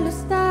cielo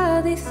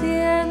está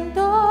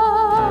diciendo: